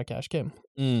det bara cash game.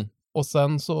 Och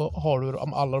sen så har du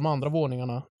alla de andra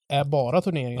våningarna är bara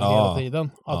turneringar hela tiden.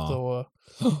 Att då,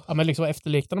 ja men liksom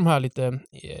efterlikna de här lite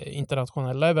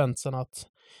internationella eventsen att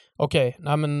okej,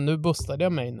 nej men nu boostade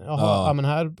jag mig. Jaha, ja men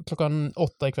här klockan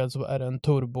 8 ikväll så är det en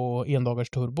turbo, endagars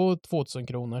turbo, 2000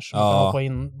 kronor. Så man kan hoppa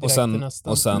in direkt till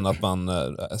nästan. Och sen att man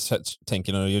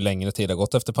tänker nu, ju längre tid har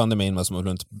gått efter pandemin, men som har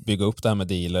hunnit bygga upp det här med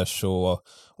dealers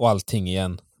och allting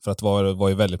igen. För att det var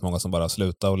ju väldigt många som bara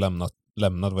slutade och lämnade.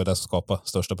 Det var det som skapade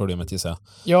största problemet till sig.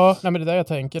 Ja, nej, men det där jag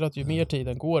tänker att ju mer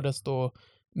tiden går desto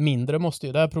mindre måste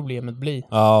ju det här problemet bli.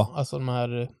 Ja. Alltså de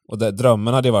här... Och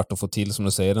drömmen hade ju varit att få till, som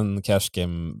du säger,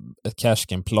 ett cash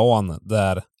game-plan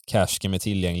där cash game är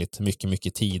tillgängligt mycket,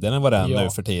 mycket tidigare än vad det är nu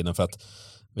för tiden. För att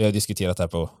vi har diskuterat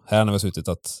här när vi har suttit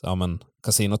att ja, men,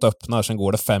 kasinot öppnar, sen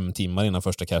går det 5 timmar innan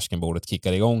första cash game-bordet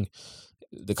kickar igång.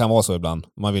 Det kan vara så ibland.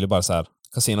 Man vill ju bara så här,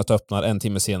 kasinot öppnar, 1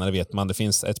 timme senare vet man det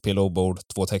finns ett PLO-bord,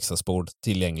 2 Texas-bord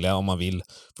tillgängliga om man vill.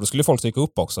 För då skulle folk dyka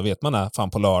upp också. Vet man fan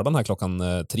på lördagen här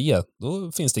klockan 3,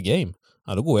 då finns det game.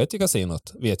 Ja, då går jag till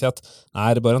kasinot. Vet jag att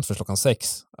nej, det börjar inte först klockan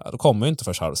 6. Ja, då kommer jag inte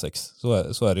först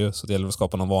 5:30. Så är det ju. Så det gäller att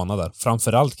skapa någon vana där.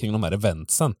 Framförallt kring de här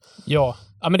eventsen. Ja,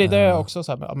 men det är det också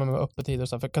så här, med öppettider.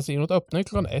 Så här, för kasinot öppnar ju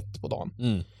klockan 1 på dagen.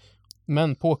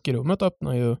 Men pokerrummet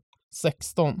öppnar ju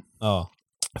 16. Ja.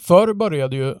 Förr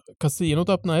började ju kasinot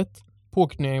öppna 1,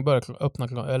 pokerneringen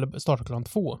började starta klockan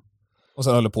 2. Och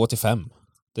sen håller på till 5.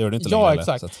 Det gör det inte längre. Ja,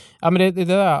 exakt. Ja, men det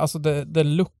där, alltså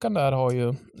den luckan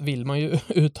där vill man ju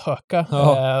utöka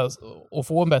och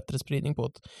få en bättre spridning på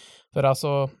det. För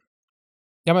alltså,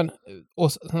 ja men,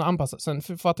 och sen anpassa. Sen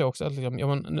fattar jag också att liksom, ja,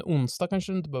 men, en onsdag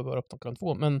kanske inte behöver öppna klockan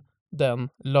 2, men den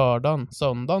lördagen,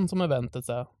 söndagen som eventet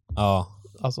är. Ja.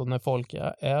 Alltså när folk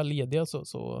är lediga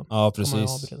så ja,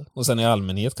 precis. Och sen i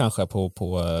allmänhet kanske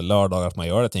på lördagar att man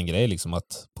gör det till en grej liksom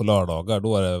att på lördagar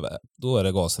då är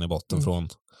det gasen i botten från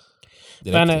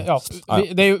direkt.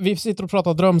 Men vi sitter och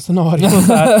pratar drömscenarier och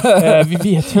så här. Vi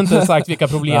vet ju inte exakt vilka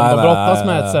problem de brottas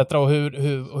med etc. och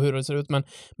hur det ser ut.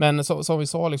 Men som vi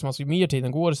sa, liksom, alltså, ju mer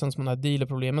tiden går sen som det här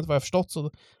dealerproblemet, vad jag förstått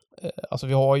så alltså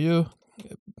vi har ju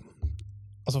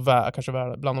alltså kanske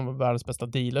bland de världens bästa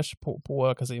dealers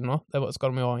på kasino. Det ska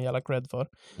de ju ha en jävla cred för.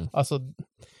 Alltså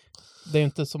det är ju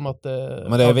inte som att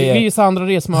vissa andra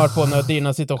resor man hört på när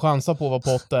dealerna sitter och chansar på vad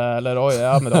pott är eller oj.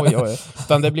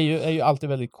 Utan det är ju alltid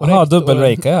väldigt korrekt. Ja,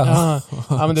 dubbelrejka ja,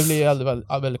 men det blir ju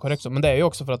väldigt korrekt så. Men det är ju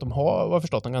också för att de har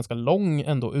förstått en ganska lång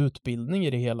ändå utbildning i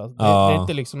det hela. Det är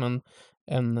inte liksom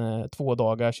en 2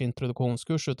 dagars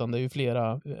introduktionskurs utan det är ju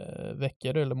flera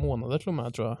veckor eller månader till och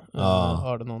med, tror jag. Jag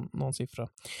hörde någon siffra.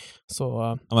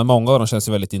 Så, ja, men många av dem känns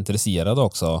ju väldigt intresserade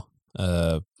också.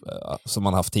 Som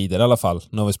man haft tidigare i alla fall.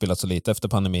 Nu har vi spelat så lite efter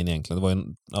pandemin egentligen. Det var ju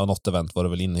något event var det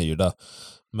väl inhyrda.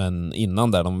 Men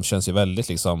innan där, de känns ju väldigt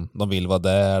liksom, de vill vara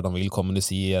där, de vill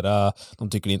kommunicera, de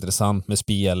tycker det är intressant med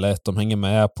spelet, de hänger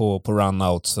med på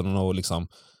runoutsen och liksom,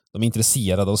 de är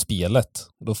intresserade av spelet.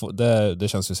 Det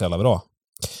känns ju så jävla bra.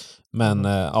 Men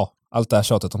allt det här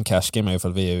tjatet om cash game är ju för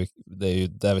att det är ju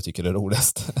där vi tycker det är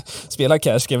roligast. Spela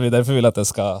cash game, det är därför vi vill att man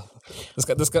ska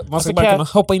alltså bara kunna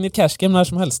hoppa in i ett cash game när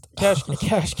som helst.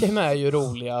 Cash game är ju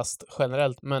roligast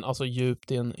generellt, men alltså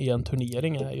djupt i en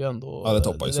turnering är ju ändå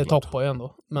det toppar ju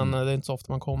ändå. Men det är inte så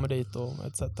ofta man kommer dit och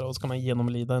etc. Och ska man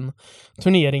genomlida en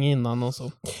turnering innan och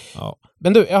så. Ja.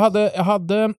 Men du, jag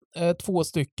hade 2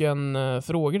 stycken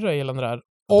frågor till dig gällande det här.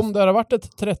 Om det hade varit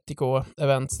ett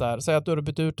 30K-event där, säg att du har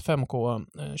bytt ut 5K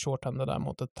shorthander där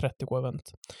mot ett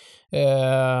 30K-event.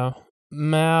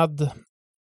 Med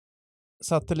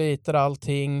satelliter och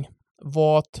allting,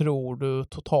 vad tror du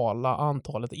totala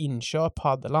antalet inköp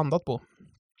hade landat på?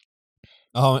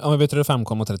 Ja, om vi byter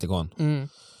 5K mot 30K.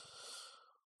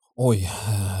 Oj,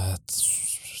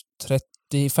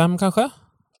 35 kanske?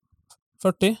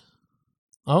 40?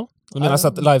 Ja. Du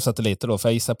menar live-satelliter då? För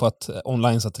jag gissar på att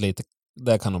online-satelliter,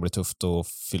 det kan nog bli tufft att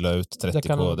fylla ut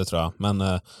 30K, det tror jag.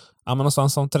 Men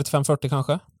någonstans som 35-40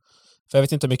 kanske. För jag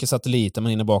vet inte hur mycket satelliter man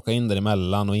hinner baka in där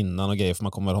emellan och innan och grejer, för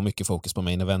man kommer att ha mycket fokus på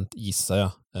main event, gissar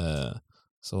jag.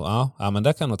 Så men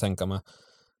det kan jag nog tänka mig.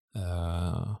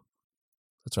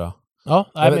 Det tror jag. Ja,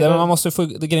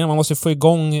 man måste få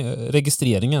igång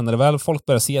registreringen. När det väl folk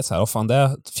börjar se så här, fan det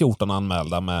är 14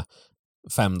 anmälda med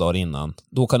 5 dagar innan.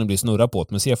 Då kan det bli snurra på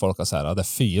det. Men ser folk så här, det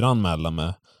är 4 anmälda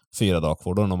med 4 dagar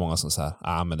kvar, då är det nog många som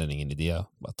säger men det är ingen idé.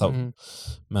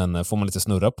 Men får man lite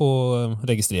snurra på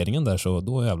registreringen där, så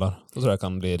då jävlar. Då tror jag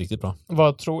kan bli riktigt bra.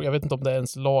 Jag vet inte om det är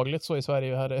ens lagligt så i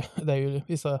Sverige. Det är ju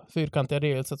vissa fyrkantiga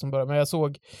regelsätt som börjar. Men jag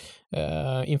såg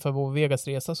inför vår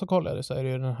Vegas-resa så kollade jag, så är det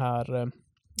ju den här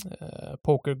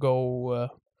Poker Go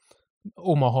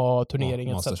Omaha-turnering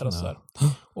etc.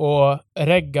 Och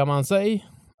reggar man sig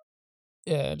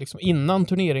liksom innan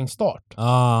turneringsstart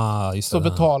så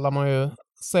betalar man ju,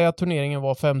 säg att turneringen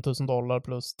var $5,000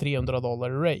 plus $300 i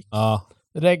rake.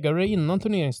 Reggar du innan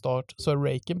turneringsstart så är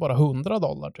raken bara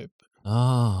 $100 typ.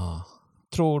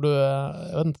 Tror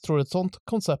du ett sånt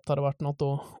koncept hade varit något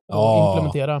att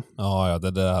implementera? Ja,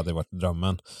 det hade varit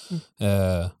drömmen.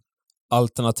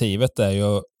 Alternativet är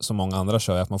ju, som många andra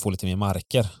kör, att man får lite mer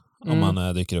marker om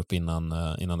man dyker upp innan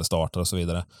det startar och så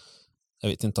vidare. Jag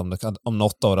vet inte om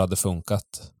något av det hade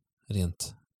funkat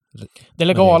rent. Det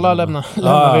legala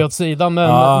lämnar vi åt sidan.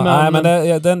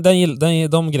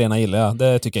 De grejerna gillar jag.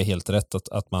 Det tycker jag är helt rätt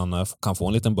att man kan få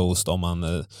en liten boost om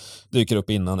man dyker upp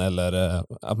innan, eller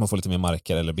att man får lite mer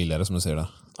marker eller billigare som du säger det.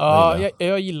 Ja,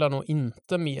 jag gillar nog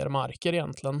inte mer marker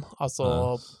egentligen.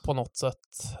 Alltså på något sätt.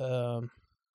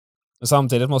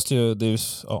 Samtidigt måste ju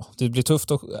det blir tufft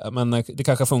men det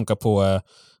kanske funkar på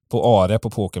Aria, på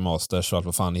Pokermasters och allt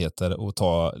vad fan det heter, och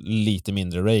ta lite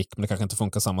mindre rake, men det kanske inte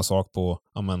funkar samma sak på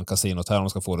kasinot här om de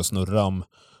ska få det att snurra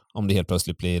om det helt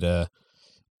plötsligt blir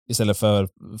istället för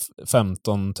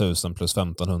 15 000 plus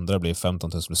 1500 blir 15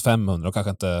 000 plus 500 och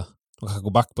kanske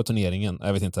går back på turneringen.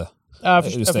 Jag vet inte. Jag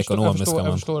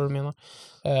förstår vad du menar.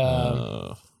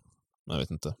 Jag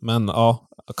vet inte. Men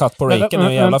cut på raken är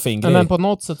en jävla fin grej. Men på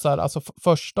något sätt så här, alltså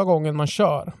första gången man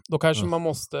kör, då kanske man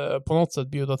måste på något sätt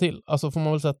bjuda till. Alltså får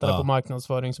man väl sätta det på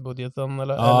marknadsföringsbudgeten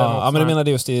eller något. Men du menar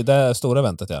det just i det stora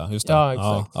eventet, just det. Ja,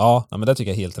 exakt. Ja, men det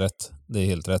tycker jag är helt rätt. Det är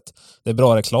helt rätt. Det är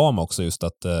bra reklam också just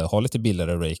att ha lite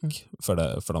billigare rake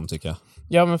för dem, tycker jag.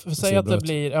 Ja, men säg att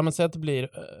det blir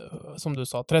som du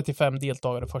sa 35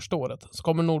 deltagare första året. Så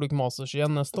kommer Nordic Masters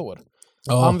igen nästa år.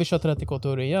 Han vill köra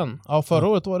 30K-turre igen. Ja, förra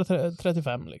året var det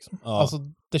 35 liksom. Alltså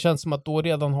det känns som att då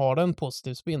redan har det en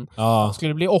positiv spin. Skulle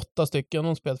det bli 8 stycken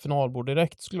och spelat finalbord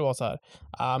direkt, skulle det vara så här.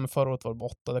 Men förra året var det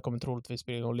 8, det kommer troligtvis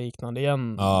bli något liknande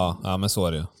igen. Ja, men så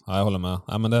är det ju. Ja, jag håller med.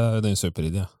 Ja, men det är en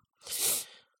superidé.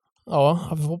 Ja,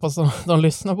 vi hoppas att de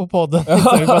lyssnar på podden.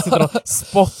 Vi bara sitter och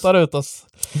spottar ut oss.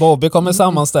 Bobby kommer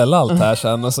sammanställa allt här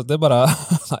sen. Och så det är bara...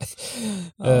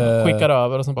 skickar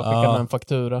över och sen bara skickar med en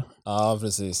faktura. Ja,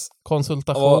 precis.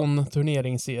 Konsultation,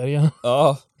 turneringsserie.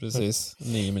 Ja, precis.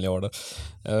 9 miljarder.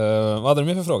 Vad hade du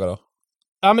med för fråga då?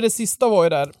 Ja, men det sista var ju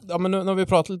där. Ja, men nu har vi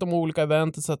pratat lite om olika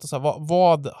event och så här,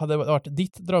 vad hade varit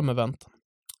ditt drömevent?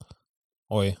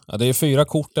 Oj, det är 4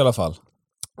 kort i alla fall.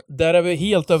 Där är vi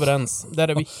helt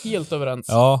överens.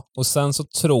 Ja, och sen så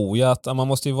tror jag att man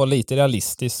måste ju vara lite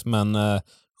realistisk, men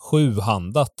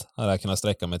 7-handat hade jag kunnat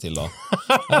sträcka mig till då.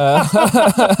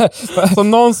 Så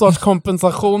någon sorts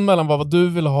kompensation mellan vad du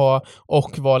vill ha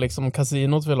och vad liksom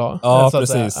kasinot vill ha. Ja,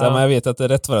 precis. Men jag vet att det är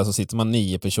rätt vad det är så sitter man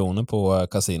 9 personer på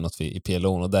kasinot i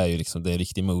PLO, och det är ju liksom, det är en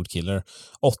riktig moodkiller.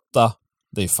 8,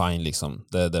 det är ju fine liksom.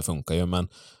 Det funkar ju,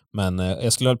 men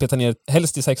jag skulle peta ner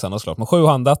helst i 6-handat såklart. Men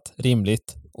 7-handat,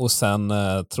 rimligt. Och sen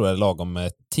tror jag det är lagom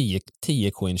med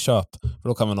 10 coin-köp. För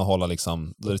då kan man nog hålla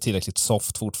liksom, då är det tillräckligt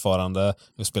soft fortfarande.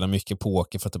 Vi spelar mycket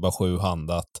poker för att det bara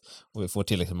 7-handat. Och vi får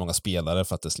tillräckligt många spelare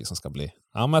för att det liksom ska bli...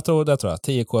 Ja, men jag tror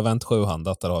 10k-event,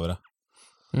 7-handat, där har vi det.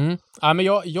 Ja, men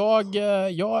jag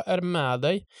är med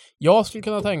dig. Jag skulle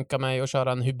kunna tänka mig att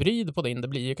köra en hybrid på din. Det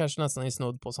blir ju kanske nästan i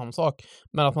snudd på samma sak.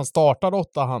 Men att man startar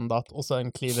 8-handat och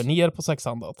sen kliver ner på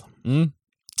 6-handat.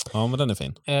 Ja, men den är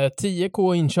fin.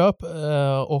 10k inköp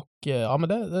och ja, men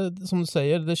det som du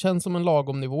säger, det känns som en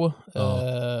lagom nivå.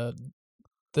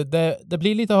 Det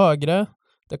blir lite högre.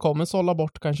 Det kommer sålla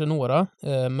bort kanske några,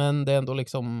 men det är ändå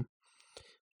liksom,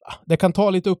 det kan ta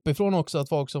lite uppifrån också att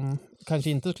folk som kanske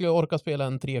inte skulle orka spela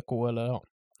en 3k eller ja.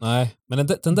 Nej, men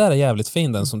den där är jävligt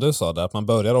fin, den som du sa där, att man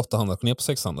börjar 8-handat och ner på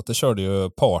 6-handat.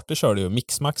 Det körde ju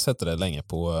Mixmax hette det länge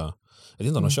på, jag vet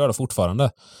inte om de kör det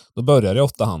fortfarande. Då började det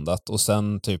 8-handat och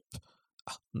sen typ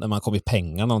när man kom i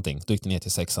pengar någonting, då gick det ner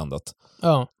till 6-handat.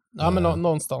 Ja, men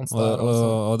någonstans där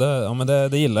och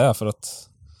det gillar jag för att...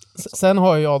 Sen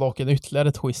har jag dock en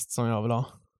ytterligare twist som jag vill ha.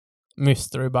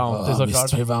 Mystery Bounty såklart.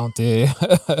 Mystery Bounty.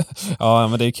 Ja,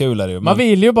 men det är kul. Men... Man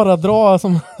vill ju bara dra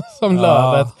som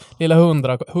lövet. Lilla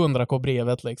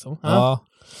 100k-brevet liksom. Ja,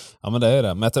 men det är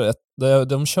det. Men jag tror,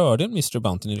 de körde en Mystery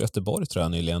Bounty i Göteborg tror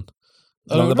jag nyligen.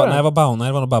 Nej, det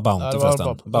var nog bara Bounty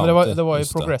förresten. Det var ju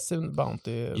Progressive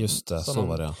Bounty. Just det, så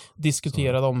var det.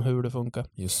 Diskuterade om hur det funkar.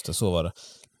 Just det, så var det.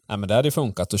 Nej, men det hade ju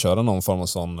funkat att köra någon form av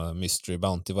sån Mystery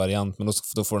Bounty-variant. Men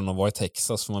då får den nog vara i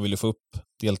Texas, för man vill ju få upp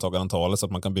deltagarantalet så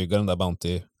att man kan bygga den där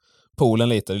Bounty-poolen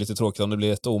lite. Det är lite tråkigt om det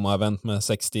blir ett OMA-event med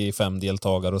 65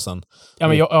 deltagare och sen...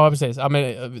 Ja, precis. Ja,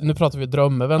 men nu pratar vi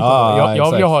drömevent.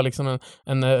 Jag vill ju ha liksom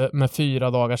en med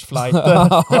 4 dagars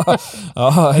flighter.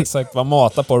 Ja, exakt. Man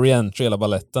matar på re-entry hela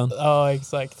balletten. Ja,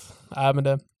 exakt. Nej,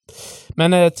 men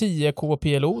Men 10K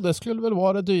PLO, det skulle väl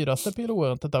vara det dyraste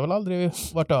PLO-eventet. Det har väl aldrig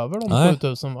varit över de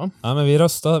 7000, va? Ja, men vi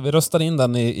röstar in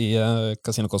den i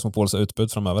Casino Cosmopols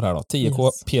utbud framöver här då. 10K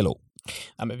PLO.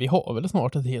 Ja, men vi har väl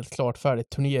snart ett helt klart färdigt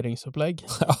turneringsupplägg.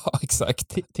 Ja,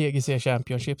 exakt. TGC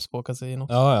Championships på Casino.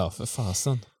 Ja, för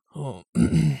fasen.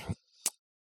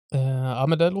 Ja,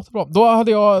 men det låter bra.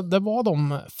 Det var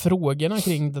de frågorna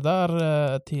kring det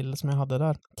där till som jag hade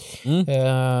där.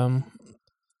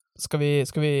 Ska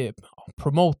vi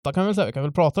promota, kan vi säga. Vi kan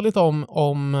väl prata lite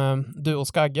om du och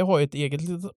Skagge har ju ett eget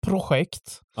litet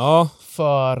projekt. Ja.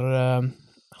 För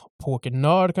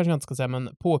pokernörd kanske jag inte ska säga, men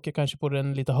poker kanske på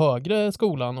den lite högre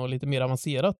skolan och lite mer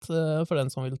avancerat för den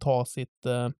som vill ta sitt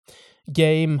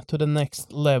game to the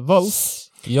next level.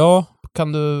 Ja.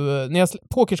 Kan du,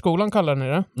 Pokerskolan kallar ni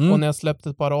det, och ni har släppt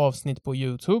ett par avsnitt på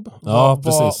YouTube. Ja,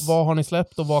 precis. Vad har ni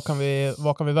släppt och vad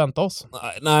kan vi vänta oss?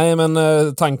 Nej,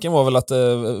 men tanken var väl att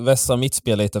vässa mitt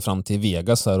spel lite fram till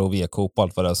Vegas här och VK och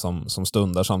allt vad det är som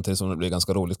stundar, samtidigt som det blir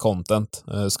ganska roligt content.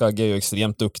 Skagge är ju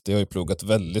extremt duktig och har ju pluggat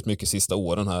väldigt mycket sista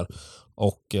åren här.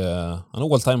 Och han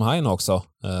är all time high också.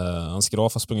 Hans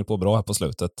graf har sprungit på bra här på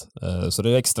slutet. Så det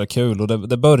är extra kul. Och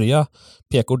det börjar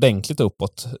peka ordentligt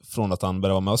uppåt från att han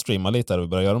börjar vara med och streama lite och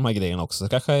börjar göra de här grejerna också. Så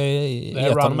kanske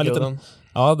gett honom en liten...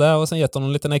 Ja, det och sen gett honom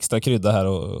en liten extra krydda här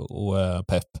och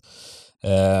pepp.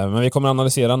 Men vi kommer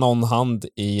analysera någon hand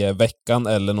i veckan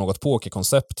eller något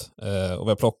pokerkoncept. Och vi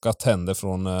har plockat händer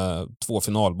från 2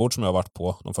 finalbord som jag har varit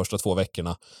på de första 2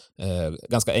 veckorna.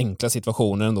 Ganska enkla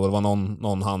situationer ändå. Det var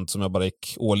någon hand som jag bara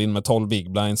gick all in med 12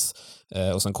 big blinds.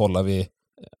 Och sen kollar vi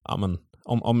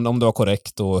om det var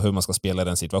korrekt och hur man ska spela i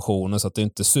den situationen. Så att det är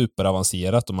inte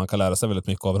superavancerat och man kan lära sig väldigt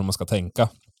mycket av hur man ska tänka.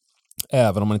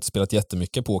 Även om man inte spelat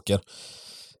jättemycket poker.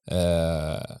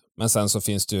 Men sen så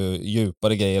finns det ju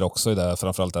djupare grejer också i det,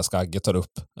 framförallt där Skagge tar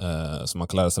upp, så man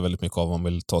kan lära sig väldigt mycket av om man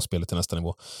vill ta spelet till nästa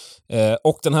nivå.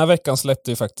 Och den här veckan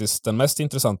släppte ju faktiskt den mest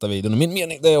intressanta videon, och min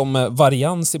mening det är om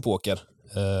varians i poker.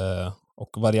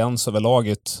 Och varians överlag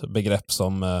är ett begrepp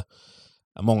som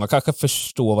många kanske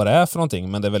förstår vad det är för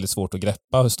någonting, men det är väldigt svårt att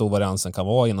greppa hur stor variansen kan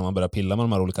vara innan man börjar pilla med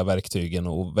de här olika verktygen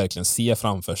och verkligen se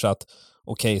framför sig att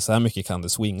okej, så här mycket kan det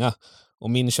swinga. Och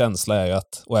min känsla är ju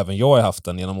att, och även jag har haft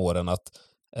den genom åren, att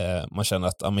man känner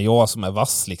att men jag som är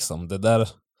vass liksom, det där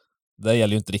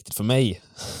gäller ju inte riktigt för mig.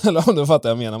 Eller om du fattar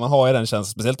jag menar. Man har ju den känslan,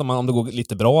 speciellt om det går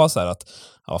lite bra så här att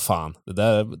fan, det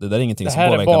där är ingenting som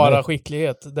påverkar mig. Det här är bara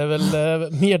skicklighet. Det är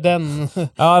väl mer den.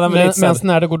 Ja, men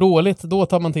när det går dåligt, då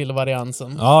tar man till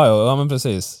variansen. Ja, men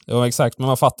precis. Ja, exakt. Men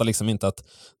man fattar liksom inte att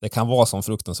det kan vara sån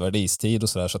fruktansvärd istid och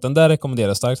sådär. Så att den där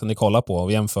rekommenderar starkt att ni kollar på. Och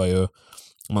vi jämför ju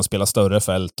om man spelar större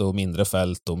fält och mindre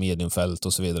fält och mediumfält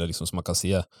och så vidare, liksom, så man kan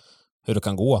se hur det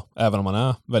kan gå, även om man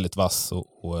är väldigt vass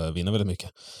och vinner väldigt mycket.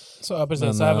 Så ja,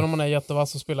 precis. Så även om man är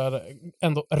jättevass och spelar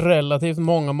ändå relativt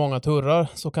många turrar,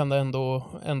 så kan det ändå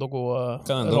gå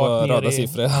kan ändå vara röda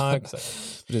siffror. Ja, exakt.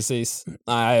 Precis.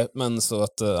 Nej, men så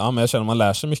att men jag känner att man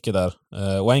lär sig mycket där.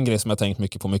 Och en grej som jag tänkt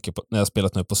mycket på när jag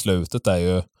spelat nu på slutet är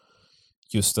ju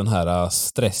just den här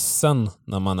stressen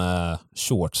när man är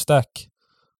short stack.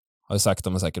 Har jag sagt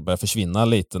att man säkert börjar försvinna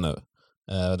lite nu.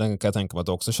 Den kan jag tänka mig att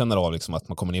du också känner av liksom, att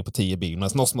man kommer ner på 10 big. Men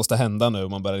något måste hända nu.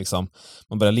 Man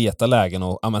börjar leta lägen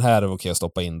och men här är det okej att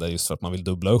stoppa in det just för att man vill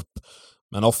dubbla upp.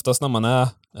 Men oftast när man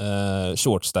är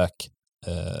short stack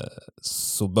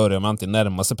så börjar man inte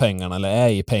närma sig pengarna eller är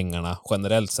i pengarna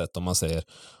generellt sett, om man säger.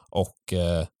 Och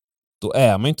då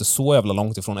är man inte så jävla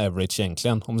långt ifrån average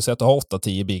egentligen. Om du säger att du har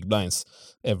 8-10 big blinds,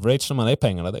 average när man är i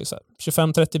pengarna, det är ju så här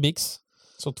 25-30 bigs.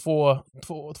 Så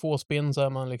två spin så är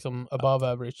man liksom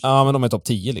above average. Ja, men de är topp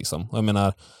 10 liksom. Jag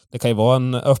menar, det kan ju vara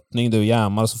en öppning, du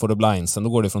jammar så får du blindsen. Då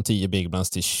går det från 10 big blinds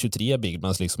till 23 big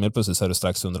blinds liksom. Helt plötsligt så är du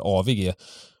strax under AVG.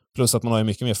 Plus att man har ju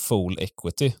mycket mer full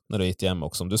equity när du är i ITM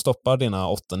också. Om du stoppar dina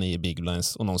 8-9 big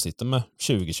blinds och någon sitter med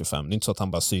 20-25. Det är inte så att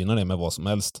han bara synar det med vad som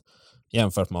helst.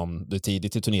 Jämfört med om du är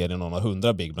tidigt i turneringen och någon har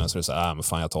 100 big blinds så är det så här, men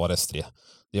fan jag tar S3.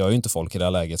 Det gör ju inte folk i det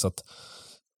här läget, så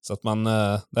att man,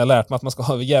 det har lärt mig att man ska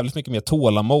ha jävligt mycket mer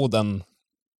tålamod än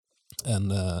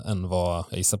vad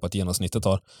jag gissar på att genomsnittet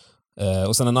har.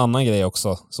 Och sen en annan grej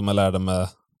också som jag lärde mig,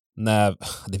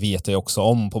 det vet jag också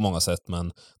om på många sätt,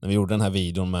 men när vi gjorde den här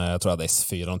videon med, jag tror jag hade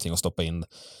S4 någonting att stoppa in,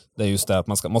 det är just det att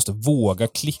man måste våga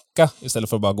klicka istället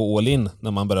för att bara gå all in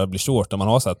när man börjar bli short. När man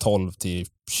har så här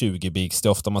 12-20 bigs, det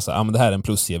är ofta man säger men det här är en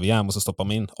plus CVM och så stoppar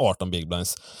man in 18 big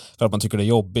blinds. För att man tycker det är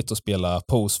jobbigt att spela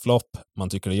postflop, man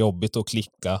tycker det är jobbigt att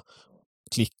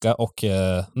klicka och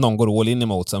någon går all in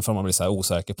emot sen för man blir så här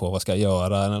osäker på vad ska jag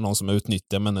göra. Någon som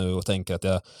utnyttjar mig nu och tänker att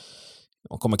jag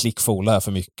kommer klickfola här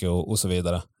för mycket och så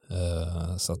vidare.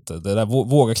 Så att det där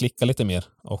våga klicka lite mer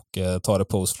och ta det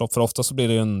post-flop. För ofta så blir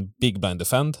det ju en big blind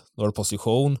defend. Då har du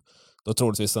position. Då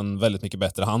troligtvis en väldigt mycket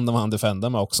bättre hand än vad han defender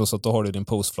med också. Så att då har du din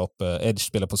post-flop edge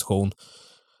spelar position.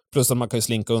 Plus att man kan ju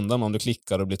slinka undan om du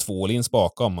klickar och blir 2 lins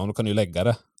bakom. Och då kan du ju lägga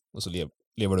det. Och så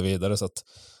lever du vidare. Så att,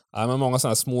 men många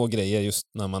sådana små grejer just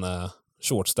när man är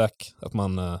short stack. Att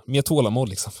man mer tålamod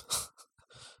liksom.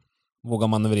 Våga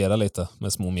manövrera lite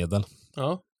med små medel.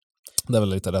 Ja. Det är väl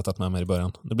lite rättat med mig i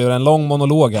början. Det blev en lång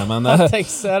monolog här, men...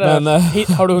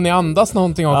 Har du hunnit andas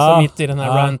någonting också mitt i den här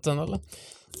ranten, eller?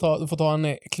 Du får ta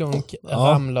en klunk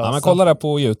Ramlösa. Ja, men kolla det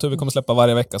på YouTube. Vi kommer släppa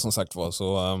varje vecka som sagt var.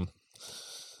 Så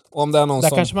om det är någon där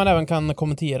kanske man även kan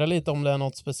kommentera lite om det är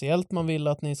något speciellt man vill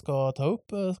att ni ska ta upp.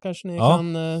 Kanske ni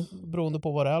kan, beroende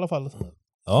på vad det är i alla fall.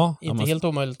 Ja, inte helt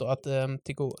omöjligt att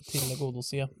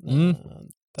tillgodose.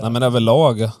 Nej, men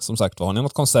överlag, som sagt, har ni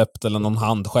något koncept eller någon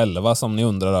hand själva som ni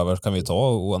undrar över, kan vi ta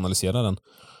och analysera den.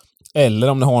 Eller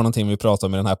om ni har någonting vi pratar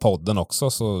om i den här podden också,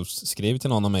 så skriv till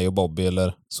någon av mig och Bobby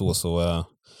eller så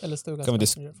eller Stugans kan vi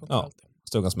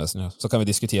Stugans Messenger. Så kan vi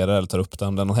diskutera eller ta upp det,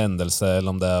 om det är någon händelse eller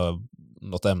om det är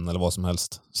något ämne eller vad som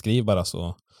helst. Skriv bara,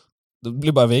 så då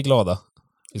blir bara vi glada.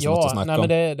 Men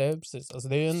det är precis. Alltså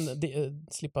det är ju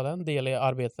slippa den del i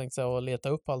arbetet och leta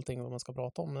upp allting vad man ska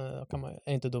prata om.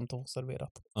 Är inte dumt att ha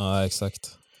serverat. Ja,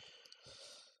 exakt.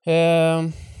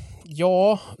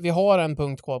 Vi har en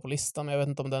punkt kvar på listan, men jag vet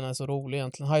inte om den är så rolig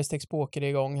egentligen. High Stakes Poker är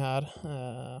igång här.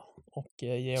 Och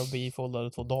JRB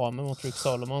foldade 2 damer mot Rick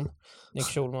Solomon. Nick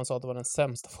Schulman sa att det var den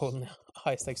sämsta folden i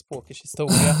High Stakes Pokers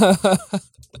historia.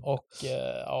 Och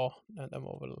den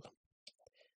var väl...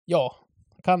 Ja,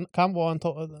 kan vara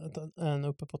en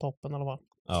uppe på toppen eller vad.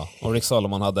 Ja, och Rick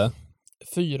Solomon hade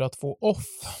 4-2 off.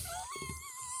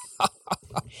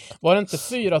 Var det inte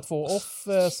 4-2 off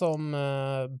som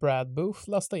Brad Booth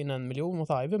lastade in 1 miljon mot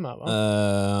Ivy med, va?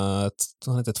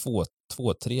 Han hette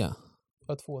 2-3. Det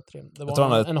var 2-3. Det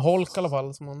var en holk i alla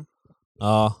fall som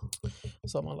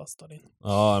man lastade in.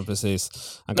 Ja, precis.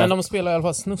 Men de spelar i alla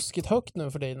fall snuskigt högt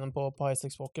nu för tiden på High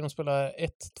Stakes Poker. De spelar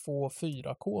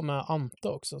 1-2-4K med Ante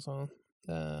också, så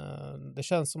det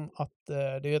känns som att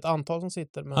det är ett antal som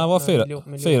sitter med... Han var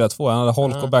 4-2, han hade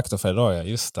holk och backdoor idag, ja,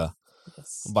 just det.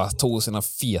 Yes. Och bara tog sina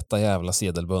feta jävla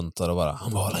sedelbuntar och bara,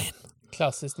 han var in.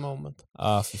 Klassiskt moment.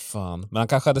 Fy fan. Men han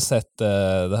kanske hade sett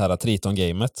det här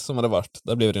Triton-gamet som hade varit.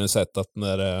 Där blev det ju sett att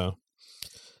när...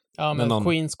 men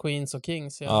Queens och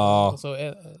Kings. Ja. Och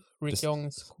så Rick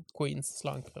Youngs Queens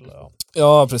slank. Eller,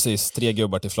 ja, precis. 3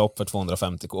 gubbar till flopp för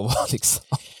 250k liksom.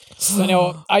 Men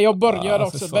jag började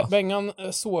också. Bengan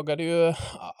sågade ju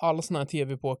all sån här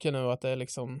tv-poker nu att det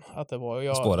liksom att det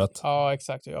var spåret. Ja,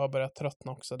 exakt. Jag har börjat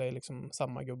tröttna också. Det är liksom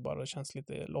samma gubbar. Det känns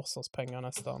lite låtsaspengar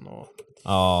nästan och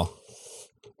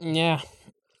nej.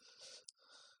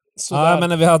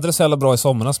 Men vi hade det så jävla bra i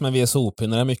somras med VSOP när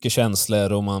det är mycket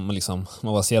känslor och man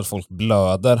bara ser att folk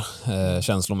blöder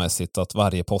känslomässigt, att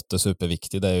varje pott är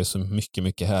superviktig. Det är ju så mycket,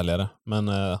 mycket härligare. Men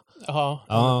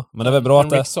men det är väl bra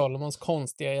att Rick Solomons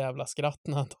konstiga jävla skratt.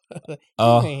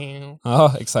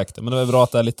 Ja, exakt. Men det är väl bra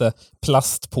att det är lite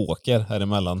plastpoker här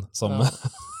emellan som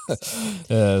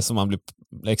som man blir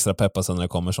extra peppad sen när det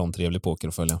kommer sån trevlig poker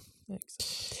att följa.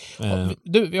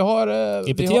 Vi har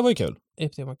EPT var ju kul.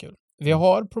 EPT var kul. Vi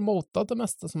har promotat det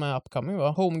mesta som är upcoming, va?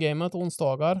 Homegamet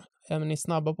onsdagar. Är ni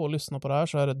snabba på att lyssna på det här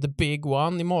så är det The Big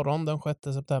One imorgon den 6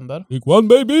 september. Big One,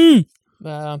 baby!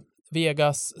 Med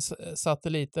Vegas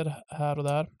satelliter här och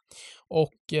där.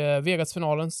 Och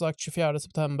Vegas-finalen som sagt 24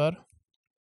 september.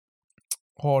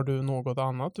 Har du något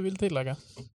annat du vill tillägga?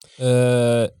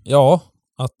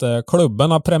 Att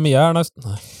klubben har premiär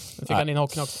nästan... Jag fick han in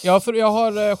hockeyn också. Jag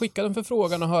har skickat en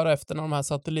förfrågan och höra efter när de här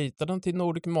satelliterna till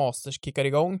Nordic Masters kickar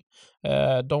igång.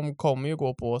 De kommer ju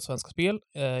gå på Svenska Spel.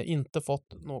 Inte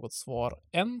fått något svar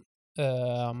än.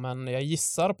 Men jag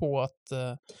gissar på att...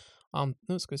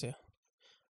 nu ska vi se.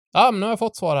 Men nu har jag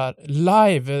fått svar här.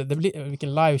 Live.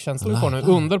 Vilken live-känsla du får nu.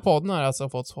 Under podden har jag alltså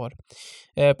fått svar.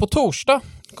 På torsdag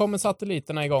kommer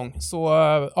satelliterna igång.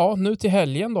 Så nu till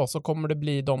helgen då så kommer det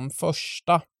bli de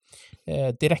första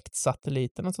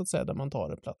direktsatelliterna så att säga där man tar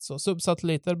en plats. Så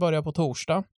subsatelliter börjar på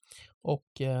torsdag och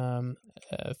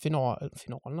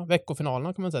finalerna,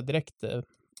 veckofinalerna kan man säga,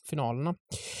 direktfinalerna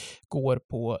går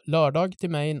på lördag till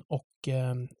main och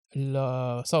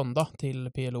söndag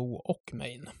till PLO och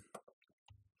main.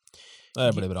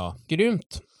 Det blir bra.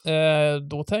 Grymt.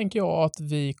 Då tänker jag att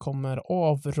vi kommer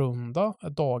avrunda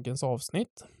dagens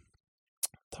avsnitt.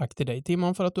 Tack till dig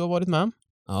Timon för att du har varit med.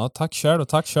 Ja, tack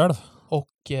själv.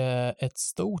 Och ett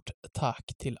stort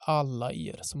tack till alla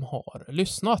er som har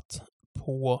lyssnat.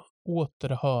 På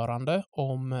återhörande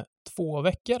om 2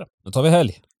 veckor. Nu tar vi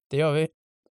helg. Det gör vi.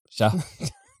 Tja.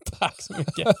 Tack så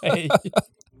mycket. Hej.